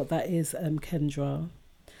of what that is, Kendra.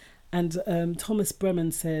 And Thomas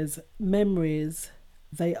Bremen says, memories,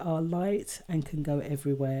 they are light and can go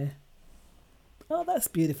everywhere. Oh, that's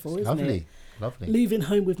beautiful, isn't Lovely. it? Lovely. Leaving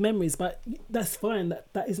home with memories, but that's fine.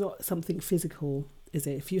 That is not something physical, is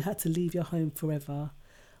it? If you had to leave your home forever,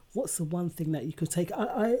 what's the one thing that you could take?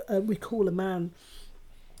 I recall a man,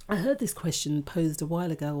 I heard this question posed a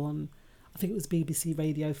while ago on, I think it was BBC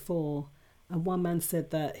Radio 4, and one man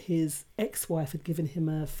said that his ex-wife had given him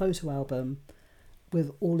a photo album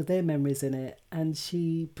with all of their memories in it, and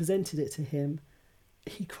she presented it to him.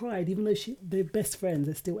 He cried, even though they're best friends,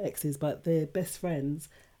 they're still exes, but they're best friends,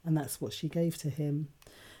 and that's what she gave to him.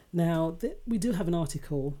 Now, we do have an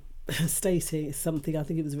article stating something, I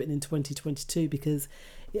think it was written in 2022, because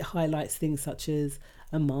it highlights things such as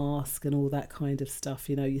a mask and all that kind of stuff,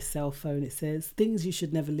 you know, your cell phone. It says things you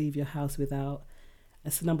should never leave your house without.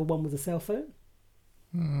 And so number one was a cell phone.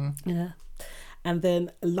 Yeah. And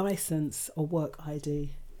then a license or work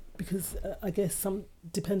ID, because I guess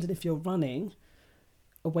depending if you're running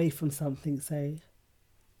away from something, say,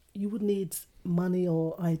 you would need money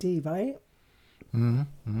or ID, right?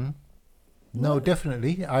 No,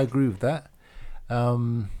 definitely. I agree with that.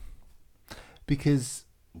 Because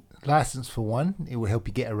license, for one, it will help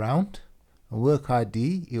you get around. A work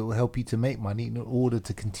ID, it will help you to make money in order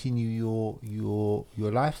to continue your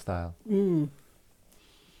lifestyle.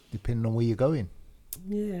 Depending on where you're going.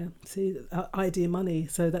 Yeah. See, ID and money.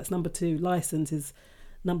 So that's number two. License is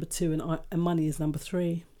number two, and money is number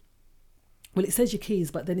three. Well, it says your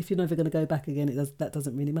keys, but then if you're never going to go back again, that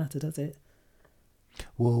doesn't really matter, does it?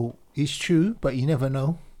 Well, it's true, but you never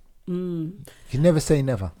know. You can never say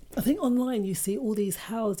never. I think online you see all these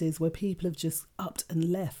houses where people have just upped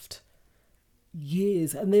and left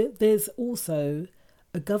years. And there's also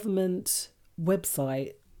a government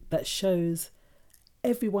website that shows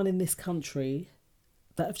everyone in this country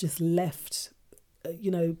that have just left,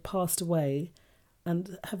 passed away,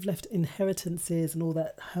 and have left inheritances and all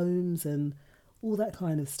that, homes and all that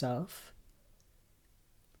kind of stuff.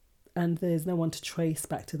 And there's no one to trace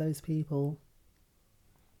back to those people.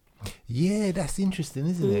 Yeah, that's interesting,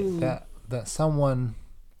 isn't it? That someone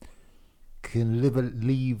can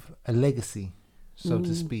leave a legacy, so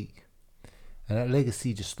to speak. And that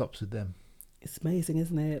legacy just stops with them. It's amazing,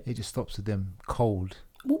 isn't it? It just stops with them cold.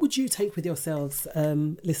 What would you take with yourselves,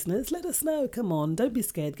 listeners? Let us know. Come on, don't be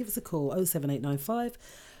scared. Give us a call, 07895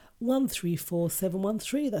 134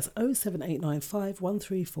 713. That's 07895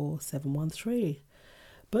 134 713.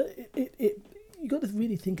 But you got to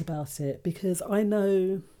really think about it, because I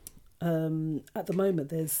know at the moment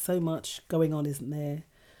there's so much going on, isn't there,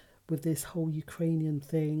 with this whole Ukrainian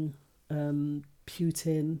thing,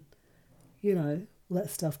 Putin, all that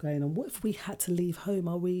stuff going on. What if we had to leave home?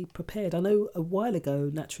 Are we prepared? I know a while ago,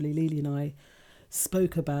 naturally, Lily and I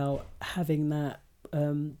spoke about having that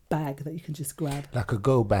bag that you can just grab. Like a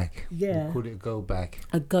go bag. Yeah. We call it a go bag.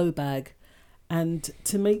 A go bag. And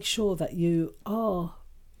to make sure that you are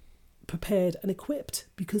prepared and equipped,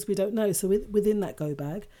 because we don't know. So within that go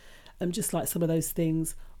bag, just like some of those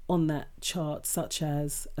things on that chart, such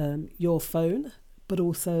as your phone, but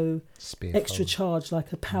also extra charge,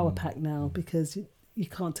 like a power pack now, because you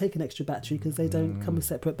can't take an extra battery because they don't come with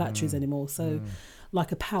separate batteries anymore. So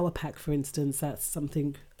like a power pack, for instance, that's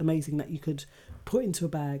something amazing that you could put into a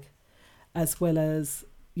bag, as well as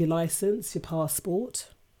your license, your passport,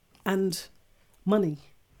 and money.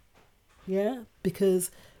 Yeah, because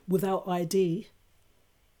without ID,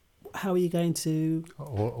 how are you going to...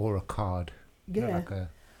 Or a card. Yeah. Like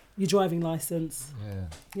your driving license.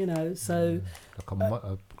 Yeah. So... Like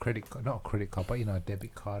a credit card, not a credit card, but a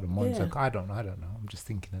debit card and money. Yeah. I don't know. I'm just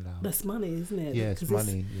thinking aloud. That's money, isn't it? Yeah, it's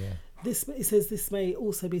money, It says this may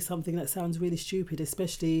also be something that sounds really stupid,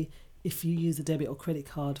 especially if you use a debit or credit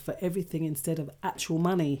card for everything instead of actual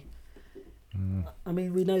money. I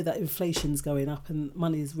mean, we know that inflation's going up and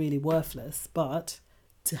money is really worthless, but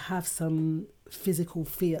to have some physical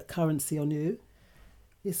fiat currency on you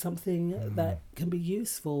is something that can be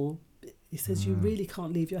useful. It says you really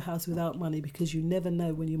can't leave your house without money, because you never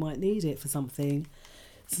know when you might need it for something.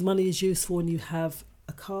 So money is useful when you have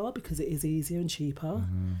a car, because it is easier and cheaper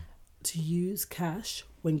to use cash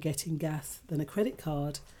when getting gas than a credit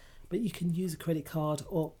card. But you can use a credit card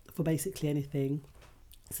or for basically anything.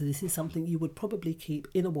 So this is something you would probably keep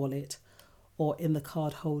in a wallet or in the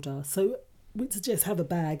card holder. So we'd suggest have a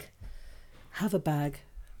bag. Have a bag.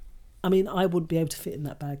 I mean, I wouldn't be able to fit in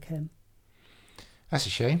that bag, Ken. That's a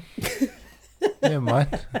shame. Never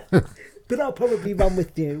mind. But I'll probably run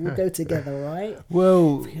with you. We'll go together, right?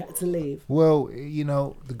 Well, if we had to leave. Well,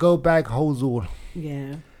 the go bag holds all.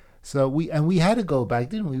 Yeah. So we had a go bag,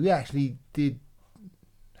 didn't we? We actually did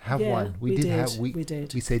have one. We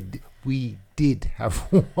did. We said we did have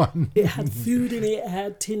one. It had food in it. It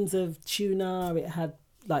had tins of tuna. It had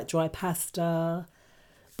like dry pasta.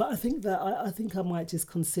 But I think that I think I might just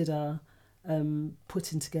consider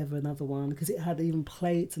putting together another one, because it had even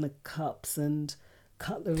plates and cups and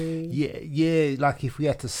cutlery. Yeah. Like if we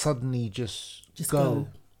had to suddenly just go.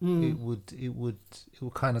 Mm. It would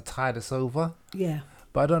kind of tide us over. Yeah.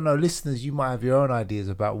 But I don't know, listeners, you might have your own ideas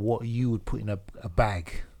about what you would put in a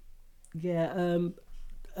bag. Yeah.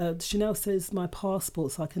 Chanel says my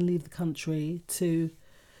passport, so I can leave the country to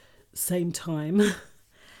same time.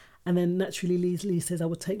 And then naturally Lee says I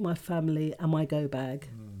would take my family and my go bag.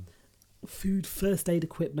 Food, first aid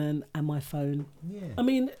equipment, and my phone. Yeah. I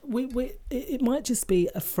mean, it might just be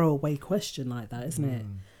a throwaway question like that, isn't it?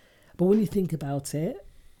 But when you think about it,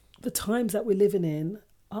 the times that we're living in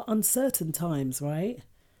are uncertain times, right?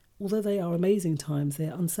 Although they are amazing times,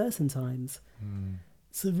 they're uncertain times.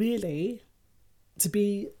 So really, to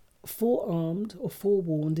be forearmed or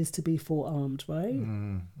forewarned is to be forearmed, right?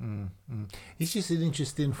 It's just an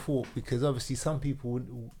interesting thought, because obviously some people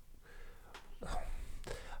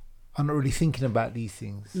are not really thinking about these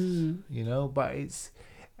things, you know, but it's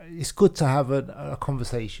good to have a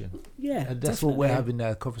conversation. Yeah, and that's what we're having,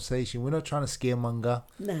 that conversation. We're not trying to scaremonger.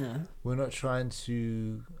 Nah. We're not trying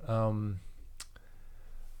to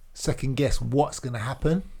second guess what's going to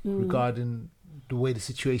happen regarding the way the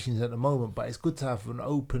situation is at the moment, but it's good to have an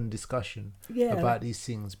open discussion about these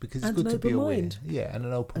things, because it's good to be aware. Yeah, and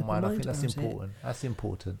an open mind. I think that's important. That's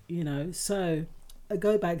important. You know, so a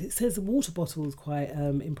go bag, it says the water bottle is quite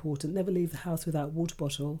important. Never leave the house without a water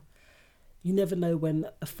bottle. You never know when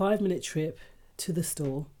a 5-minute trip to the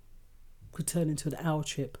store could turn into an hour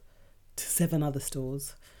trip to 7 other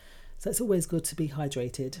stores. So it's always good to be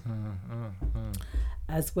hydrated,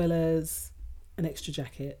 as well as an extra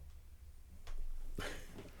jacket.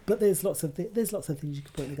 But there's lots of things you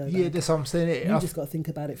could put in the go bag. Yeah, that's what I'm saying. You just got to think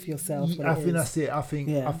about it for yourself. I think that's it. I think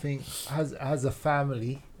as a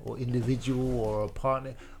family or individual or a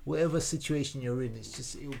partner, whatever situation you're in,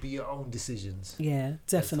 it'll be your own decisions. Yeah,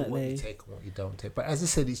 definitely. What you take and what you don't take. But as I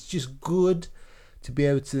said, it's just good to be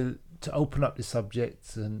able to open up the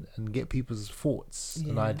subject and get people's thoughts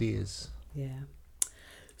and ideas. Yeah.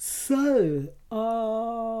 So,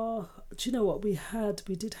 do you know what we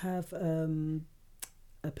did have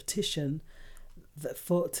a petition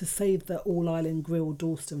to save the All Island Grill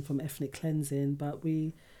Dalston from ethnic cleansing, but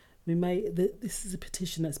we made this is a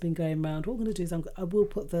petition that's been going around. What we're going to do is I will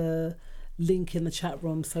put the link in the chat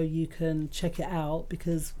room so you can check it out,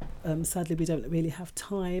 because sadly we don't really have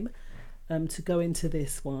time to go into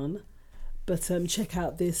this one, but check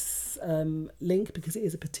out this link, because it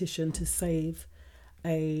is a petition to save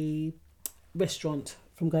a restaurant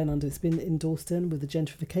from going under. It's been in Dalston with the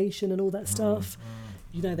gentrification and all that stuff.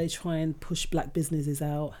 You know, they try and push black businesses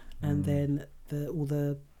out, and then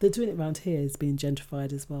they're doing it around here. It's being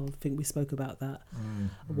gentrified as well. I think we spoke about that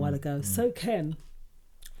a while ago. So Ken,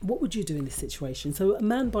 what would you do in this situation? So a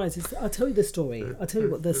man buys his, I'll tell you the story. I'll tell you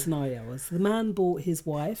what the scenario was. The man bought his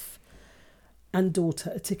wife and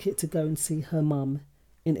daughter a ticket to go and see her mum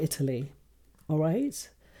in Italy. All right.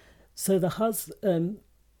 So the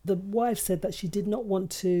wife said that she did not want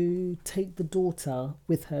to take the daughter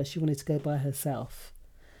with her. She wanted to go by herself.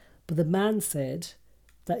 But the man said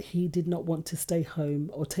that he did not want to stay home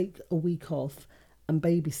or take a week off and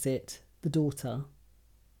babysit the daughter.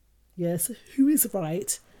 Yes, who is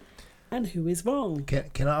right and who is wrong?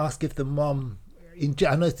 Can I ask if the mum,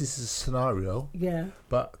 I know this is a scenario,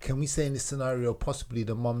 but can we say in this scenario possibly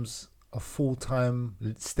the mum's a full-time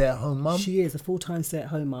stay-at-home mum? She is a full-time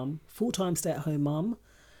stay-at-home mum.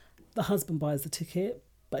 The husband buys the ticket,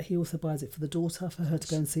 but he also buys it for the daughter, for her to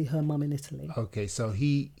go and see her mum in Italy. Okay, so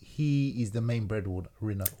he is the main breadwinner.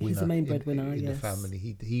 He's the main breadwinner in yes. the family.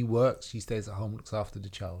 He works, she stays at home, looks after the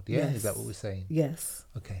child. Yeah, yes. Is that what we're saying? Yes.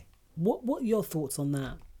 Okay. What are your thoughts on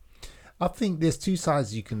that? I think there's two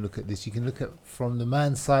sides you can look at this. You can look at from the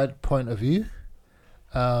man's side point of view,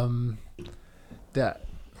 that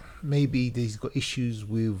maybe he's got issues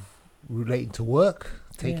with relating to work,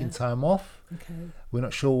 taking time off. Okay. We're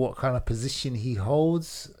not sure what kind of position he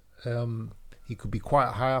holds. He could be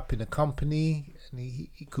quite high up in the company, and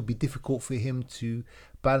it could be difficult for him to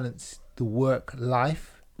balance the work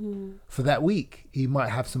life for that week. He might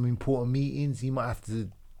have some important meetings. He might have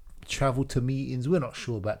to travel to meetings. We're not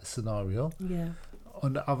sure about the scenario. Yeah.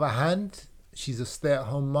 On the other hand, she's a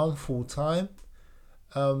stay-at-home mum full time,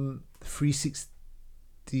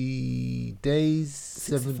 360 days,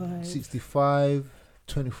 65,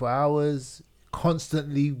 24 hours,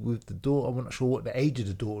 constantly with the daughter. I'm not sure what the age of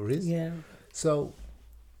the daughter is. Yeah. So,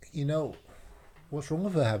 what's wrong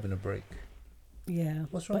with her having a break? Yeah.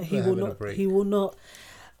 What's wrong but with her having a break? He will not.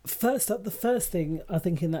 The first thing I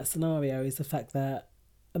think in that scenario is the fact that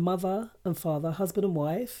a mother and father, husband and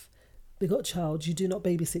wife, they got a child, you do not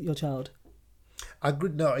babysit your child. I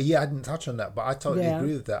agree. No, yeah, I didn't touch on that, but I totally Yeah.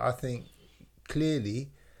 agree with that. I think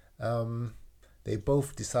clearly they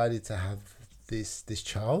both decided to have this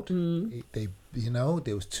child. They,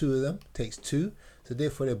 there was two of them. Takes two, so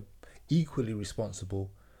therefore they're equally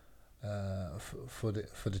responsible for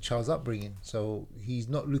the child's upbringing. So he's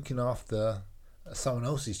not looking after someone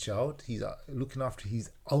else's child. He's looking after his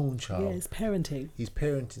own child. Yeah, it's parenting. He's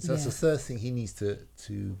parenting. So that's Yeah. the first thing he needs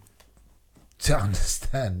to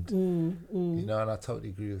understand. And I totally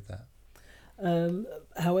agree with that.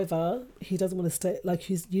 However, he doesn't want to stay, like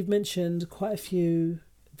you've mentioned quite a few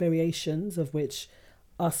variations of which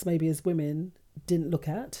us maybe as women didn't look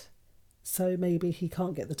at. So maybe he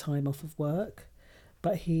can't get the time off of work,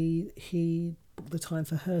 but he booked the time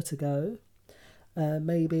for her to go.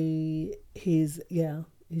 Maybe he's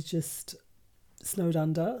just snowed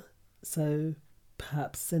under, so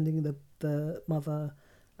perhaps sending the mother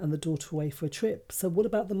and the daughter away for a trip. So what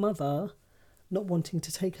about the mother not wanting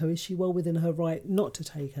to take her? Is she well within her right not to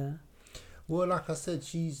take her? Well, like I said,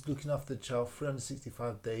 she's looking after the child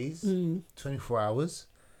 365 days, 24 hours.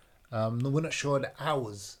 We're not sure the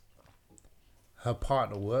hours her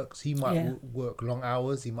partner works. He might work long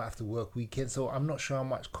hours. He might have to work weekends. So I'm not sure how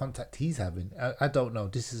much contact he's having. I don't know.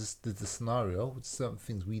 This is the scenario. Certain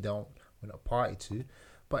things we're not party to.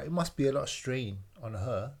 But it must be a lot of strain on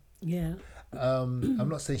her. Yeah. I'm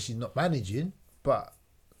not saying she's not managing, but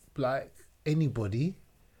like anybody,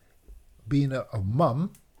 being a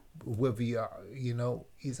mum, whether you are,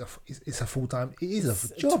 it's a full time. It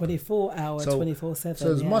is a job. 24 hour, 24/7.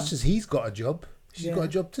 So as much as he's got a job, she's got a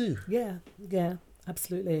job too. Yeah,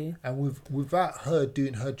 absolutely. And without her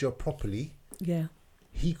doing her job properly,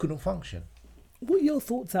 he couldn't function. What are your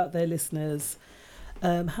thoughts out there, listeners?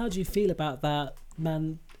 How do you feel about that,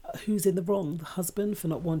 man? Who's in the wrong? The husband for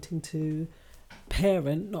not wanting to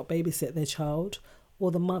parent, not babysit their child,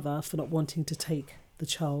 or the mother for not wanting to take the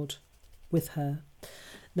child with her?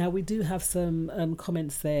 Now, we do have some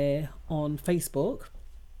comments there on Facebook,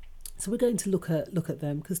 so we're going to look at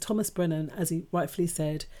them, because Thomas Brennan, as he rightfully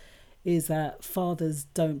said, is that fathers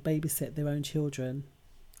don't babysit their own children.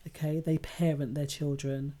 Okay, they parent their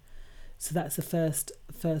children. So that's the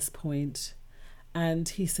first point. And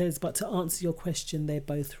he says, but to answer your question, they're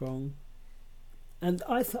both wrong. And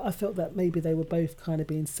I felt that maybe they were both kind of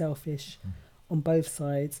being selfish on both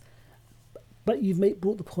sides. But you've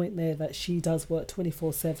brought the point there that she does work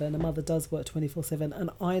 24/7, a mother does work 24/7.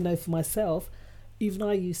 And I know for myself, even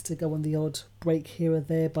I used to go on the odd break here or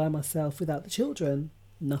there by myself without the children.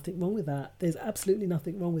 Nothing wrong with that. There's absolutely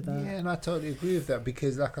nothing wrong with that. Yeah, and I totally agree with that,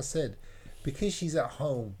 because like I said, because she's at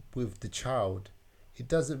home with the child, it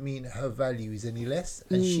doesn't mean her value is any less,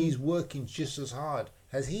 and she's working just as hard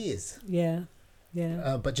as he is. Yeah.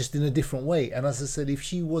 But just in a different way. And as I said, if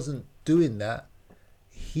she wasn't doing that,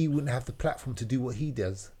 he wouldn't have the platform to do what he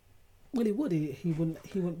does. Well, he would. He wouldn't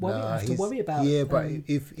have to worry about. Yeah, but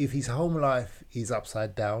if his home life is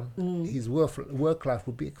upside down, his work life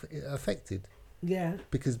would be affected. Yeah.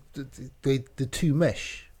 Because the two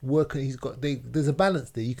mesh. There's a balance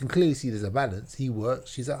there. You can clearly see there's a balance. He works,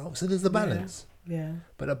 she's at home, so there's a balance. Yeah.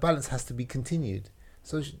 But a balance has to be continued.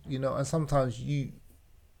 So and sometimes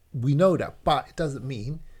we know that, but it doesn't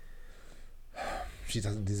mean she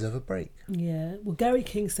doesn't deserve a break. Yeah. Well, Gary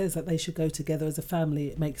King says that they should go together as a family.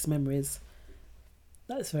 It makes memories.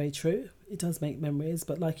 That's very true. It does make memories,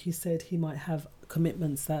 but like you said, he might have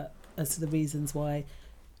commitments that as to the reasons why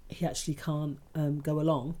he actually can't go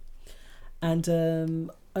along. And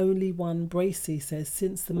only one Bracy says,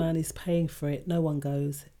 since the man is paying for it, no one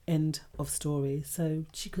goes. End of story. So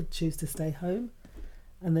she could choose to stay home,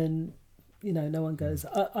 and then no one goes.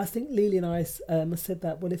 I think Lily and I said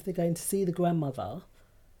that, well, if they're going to see the grandmother,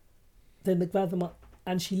 then the grandmother,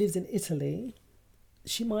 and she lives in Italy,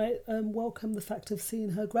 she might welcome the fact of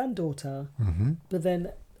seeing her granddaughter. But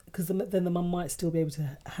then, because then the mum might still be able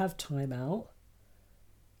to have time out,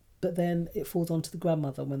 but then it falls onto the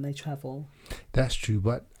grandmother when they travel. That's true,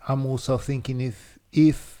 but I'm also thinking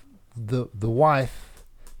if the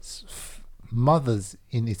wife's mother's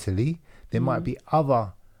in Italy, there might be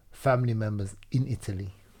other family members in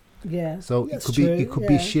Italy. Yeah. So it could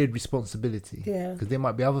be a shared responsibility. Yeah. Because there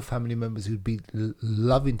might be other family members who'd be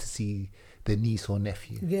loving to see their niece or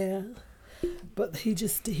nephew. Yeah. But he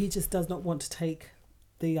just does not want to take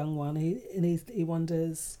the young one. He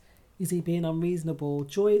wonders, is he being unreasonable?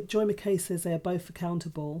 Joy McKay says they are both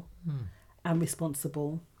accountable and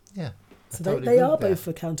responsible. Yeah. So they are both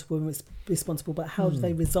accountable and responsible, but how do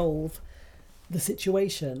they resolve the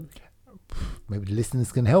situation? maybe the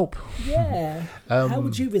listeners can help. Yeah. How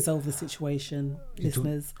would you resolve the situation,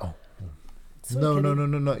 listeners? No.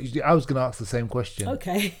 I was going to ask the same question.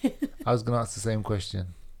 Okay. I was going to ask the same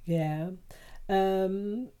question. Yeah.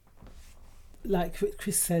 Like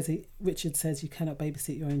Richard says, you cannot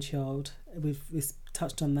babysit your own child. We've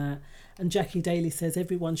touched on that. And Jackie Daly says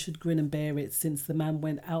everyone should grin and bear it, since the man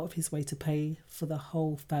went out of his way to pay for the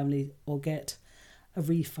whole family or get a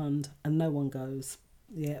refund, and no one goes.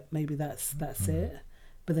 Yeah, maybe that's it.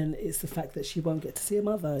 But then it's the fact that she won't get to see her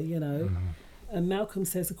mother, you know. And Malcolm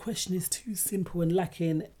says the question is too simple and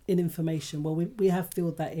lacking in information. Well, we have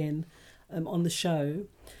filled that in on the show.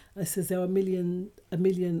 It says there are a million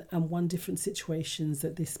and one different situations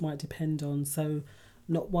that this might depend on, so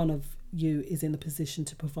not one of you is in a position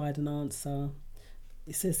to provide an answer.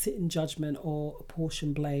 It says sit in judgment or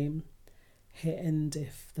apportion blame. Here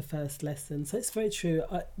endeth the first lesson. So it's very true.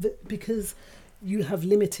 Because you have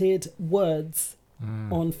limited words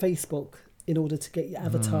on Facebook in order to get your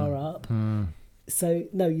avatar up. So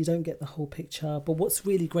no, you don't get the whole picture. But what's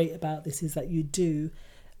really great about this is that you do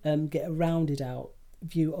get a rounded out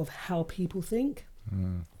view of how people think.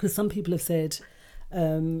 Because some people have said,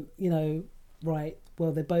 right,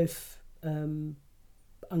 well, they're both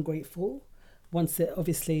ungrateful. Once that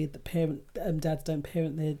obviously the parent dads don't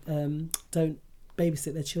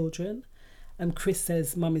babysit their children. Chris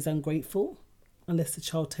says mum is ungrateful unless the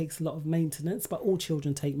child takes a lot of maintenance, but all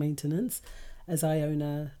children take maintenance, as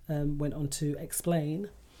Iona went on to explain.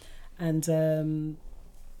 And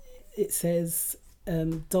it says,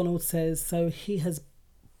 Donald says, so he has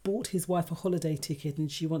bought his wife a holiday ticket and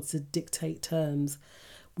she wants to dictate terms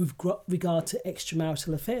with regard to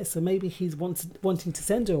extramarital affairs. So maybe he's wanting to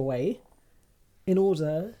send her away in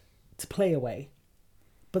order to play away.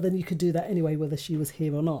 But then you could do that anyway, whether she was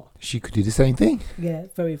here or not. She could do the same thing. Yeah,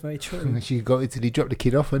 very, very true. She could go Italy, drop the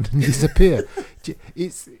kid off and disappear.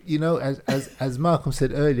 It's, as Malcolm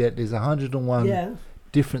said earlier, there's 101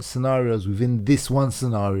 different scenarios within this one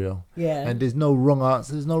scenario. Yeah. And there's no wrong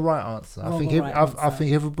answer. There's no right answer. I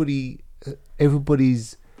think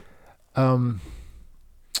everybody's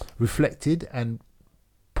reflected and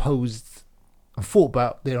posed and thought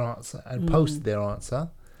about their answer and posted their answer.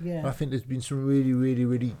 Yeah. I think there's been some really, really,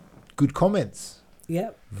 really good comments.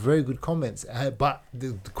 Yep. Very good comments. But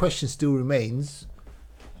the question still remains,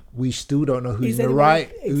 we still don't know who's in the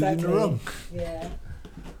right, who's in the wrong. Yeah.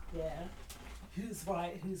 Yeah. Who's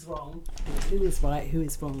right, who's wrong? Who is right, who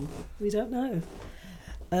is wrong? We don't know.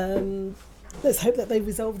 Let's hope that they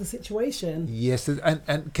resolve the situation. Yes,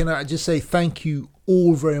 and can I just say thank you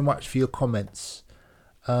all very much for your comments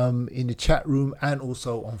in the chat room and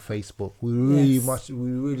also on Facebook. We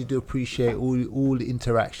really do appreciate all the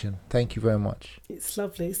interaction. Thank you very much. It's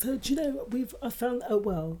lovely. So do you know I found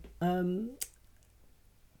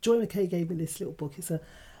Joy McKay gave me this little book. It's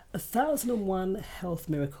 1001 Health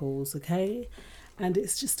Miracles, okay? And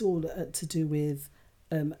it's just all to do with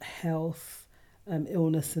health,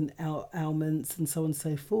 illness and ailments and so on and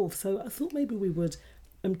so forth. So I thought maybe we would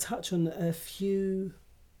touch on a few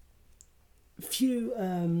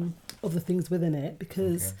of the things within it,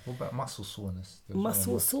 because what about muscle soreness?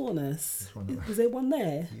 Soreness. Was there one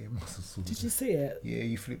there? Yeah, muscle soreness. Did you see it? Yeah,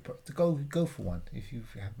 you flip. Go for one if you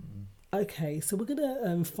haven't. Okay, so we're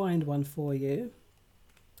gonna find one for you.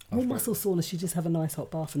 More muscle soreness, you just have a nice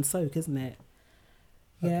hot bath and soak, isn't it?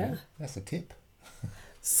 Yeah, okay, that's a tip.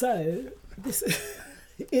 So this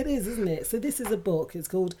it is, isn't it? So this is a book. It's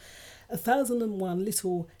called 1001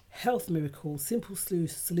 Little Health Miracles, Simple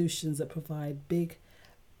Solutions that Provide Big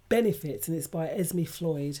Benefits, and it's by Esme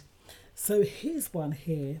Floyd. So here's one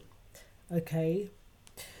here. Okay,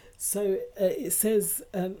 so it says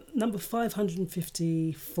number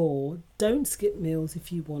 554, don't skip meals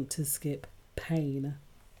if you want to skip pain.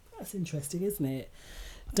 That's interesting, isn't it?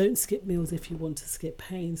 Don't skip meals if you want to skip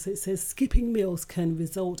pain. So it says skipping meals can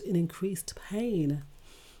result in increased pain,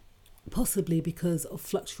 possibly because of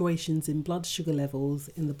fluctuations in blood sugar levels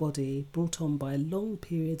in the body brought on by long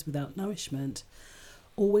periods without nourishment.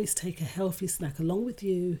 Always take a healthy snack along with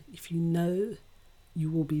you if you know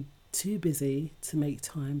you will be too busy to make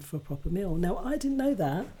time for a proper meal. Now, I didn't know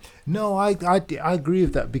that. No, I agree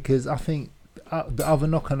with that, because I think the other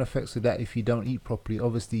knock-on effects of that, if you don't eat properly,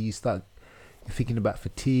 obviously you're thinking about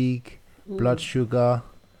fatigue, blood sugar,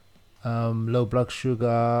 low blood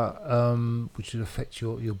sugar, which will affect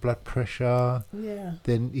your blood pressure. Yeah.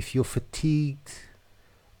 Then if you're fatigued,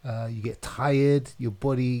 you get tired, your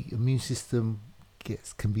immune system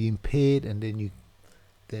can be impaired, and then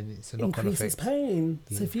it's a knock-on effect. Increases pain.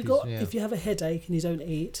 So if you have a headache and you don't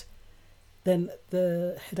eat, then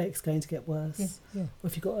the headache's going to get worse. Yeah. Or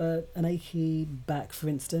if you've got an achy back, for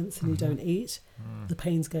instance, and you don't eat, the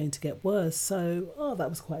pain's going to get worse. So, that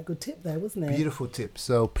was quite a good tip there, wasn't it? Beautiful tip.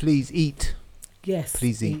 So please eat. Yes.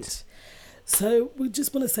 Please eat. So we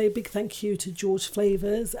just want to say a big thank you to George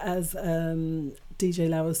Flavors, as DJ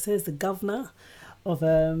Lauro says, the governor of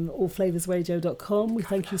allflavorsradio.com. We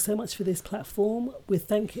thank you so much for this platform. We're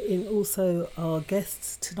thanking also our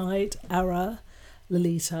guests tonight, Ara,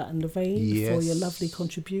 Lolita and Lorraine, for your lovely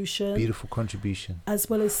contribution. Beautiful contribution. As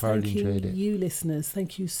well as thanking you listeners.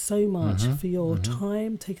 Thank you so much for your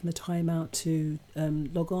time, taking the time out to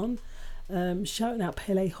log on. Shouting out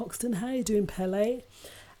Pele Hoxton. How are you doing, Pele?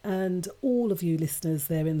 And all of you listeners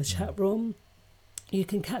there in the chat room. You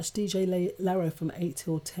can catch DJ Lauro from 8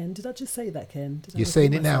 till 10. Did I just say that, Ken? You're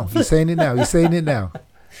saying it now. You're saying it now. You're saying it now.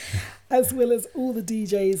 As well as all the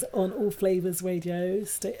DJs on All Flavors Radio.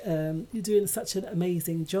 You're doing such an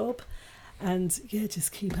amazing job. And yeah,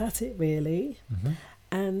 just keep at it, really.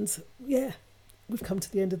 And yeah, we've come to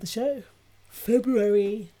the end of the show.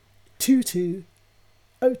 February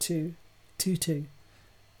 22/02/22.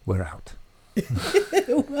 We're out.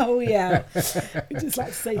 Oh yeah. We'd just like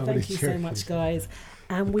to say thank you so much, guys.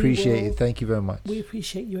 And we appreciate it. Thank you very much. We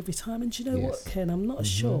appreciate you every time. And do you know what, Ken? I'm not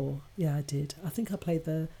sure. Yeah, I did. I think I played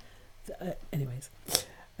the anyways.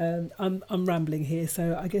 I'm rambling here,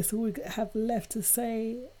 so I guess all we have left to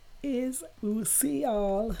say is we will see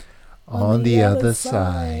y'all on the other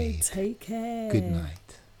side. Take care. Good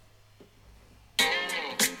night.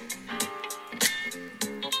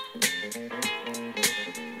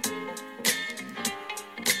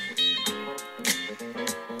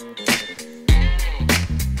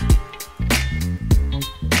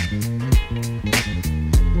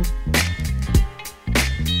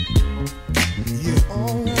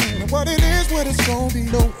 What it's gonna be,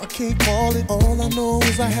 no, I can't call it. All I know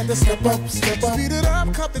is I had to step up. Speed it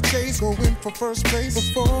up, cut the chase, go in for first place.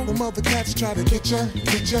 Before the mother cats try to get ya.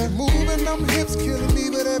 Moving them hips, killing me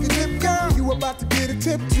with every tip, girl. You about to get a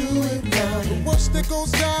tip to it now. The worst that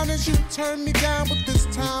goes down is you turn me down, but this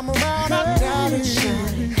time around I doubt it.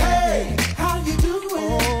 Hey, how you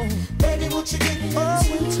doing? Baby, what you getting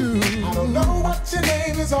into? I don't know what your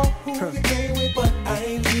name is or who you came with, but I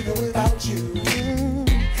ain't leaving without you.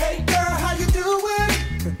 Hey girl, how you doing?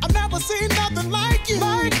 I've never seen nothing like you.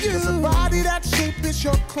 Cause a body that shape is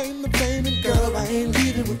your claim to fame. And girl, I ain't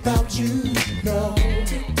leaving without you. No.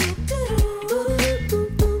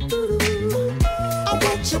 I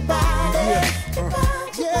want your body.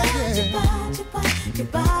 Your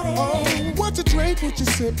body. Oh, what you drink, what you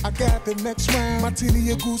sip? I got the next round.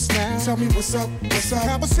 Martini or goose now. Tell me what's up, what's up?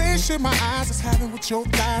 Conversation my eyes is having with your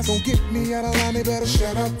thighs. Don't get me out of line, they better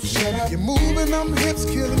shut up. You're moving them hips,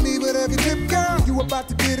 killing me with every tip, girl. You about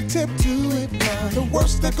to get a tip to it now. The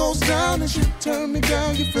worst that goes down is you turn me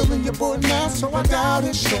down. You're feeling your boy now, so I doubt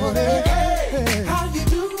it, shorty. Hey, how you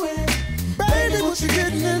doing? Baby, what you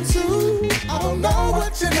getting into? I don't know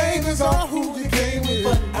what your name is or who you came with,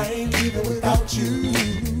 but I ain't leaving without you.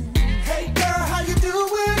 Hey girl, how you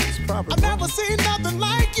doing? I've never seen nothing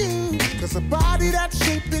like you. Cause a body that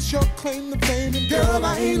shape is your claim to fame. And girl,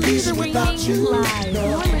 I ain't leaving without you. Live. No.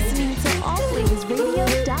 You're listening to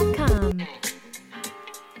allflavorsradio.com.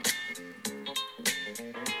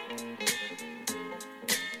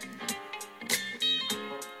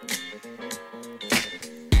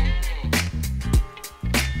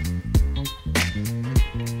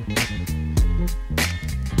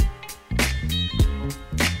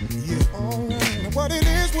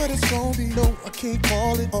 What it's gonna be, no, I can't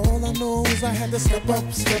call it. All I know is I had to step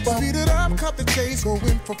up. Speed it up, cut the chase, go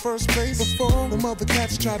in for first place. Before the mother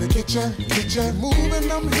cats try to get ya. Moving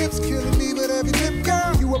them hips, killing me with every tip,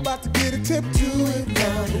 girl. You about to get a tip to it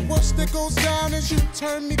now. The worst that goes down is you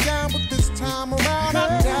turn me down, but this time around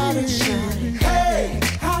I doubt it. Hey,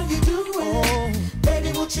 how you doing?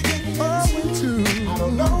 Baby, what you getting into? I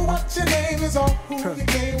don't know what your name is or who you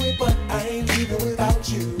came with, but I ain't leaving without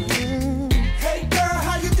you. Hey girl,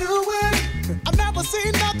 how you doing? I've never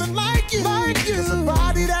seen nothing like you. Cause a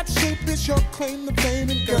body that shape is your claim to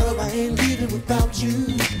fame. And girl, I ain't leaving without you.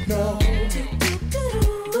 No.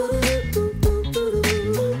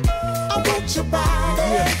 I want your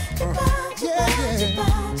body.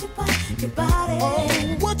 Your body. Oh,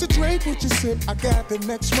 what you drink, what you sip? I got the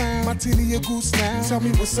next round. Martini or goose now. Tell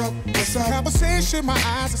me what's up, what's up? Conversation my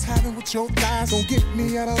eyes is having with your thighs. Don't get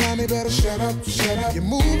me out of line, they better shut up. You're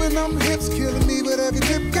moving them hips, killing me with every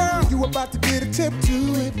tip, girl. You about to get a tip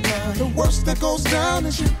to it now. The worst that goes down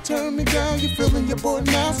is you turn me down. You're feeling your boy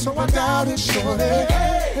now, so I doubt it, shorty.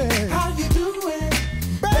 Hey, how you doing?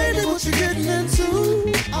 Baby, what you getting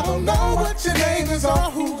into? I don't know what your name is or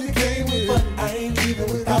who you came with, but I ain't leaving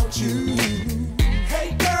without you.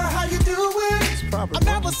 Hey girl, how you doing? I've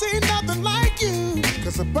never seen nothing like you.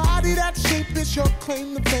 Cause a body that shape is your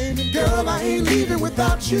claim to fame. And girl, I ain't leaving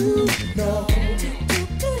without you. No.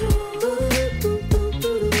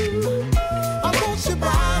 I want your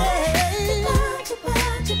body.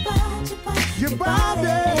 Your body.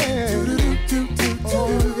 Oh,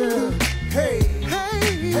 yeah. Hey,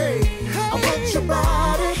 hey, hey. I want your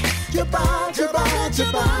body. Your body, your body,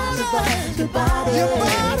 your body, your body, your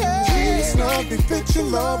body. Jeez, love, they fit your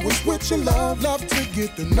love, was with your love. Love to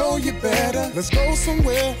get to know you better. Let's go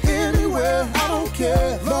somewhere, anywhere, I don't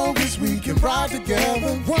care. Long as we can ride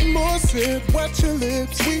together. One more sip, wet your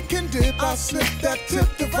lips, we can dip. I slip that tip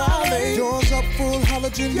to violate. Doors up full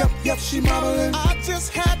halogen, yep, she modeling. I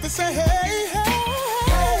just had to say, hey,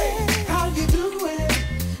 how you doing?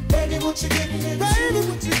 Baby, what you getting into? Baby,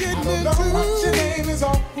 what you getting into? I don't know what your name is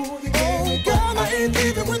or who you came with, girl, I ain't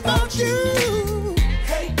leaving without you.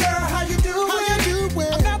 Hey girl, how you doing? How you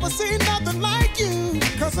doing? I've never seen nothing like you.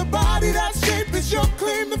 Cause a body that shape is your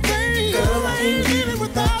claim to fame. Girl, I ain't leaving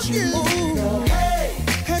without you.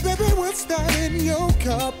 Hey baby, what's that in your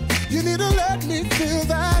cup? You need to let me fill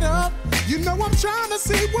that up. You know I'm trying to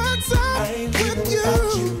see what's up with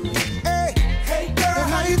you. Hey girl, and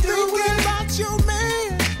how you doing about your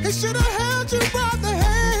man? He should have held you by the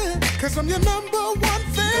hand. Cause I'm your number one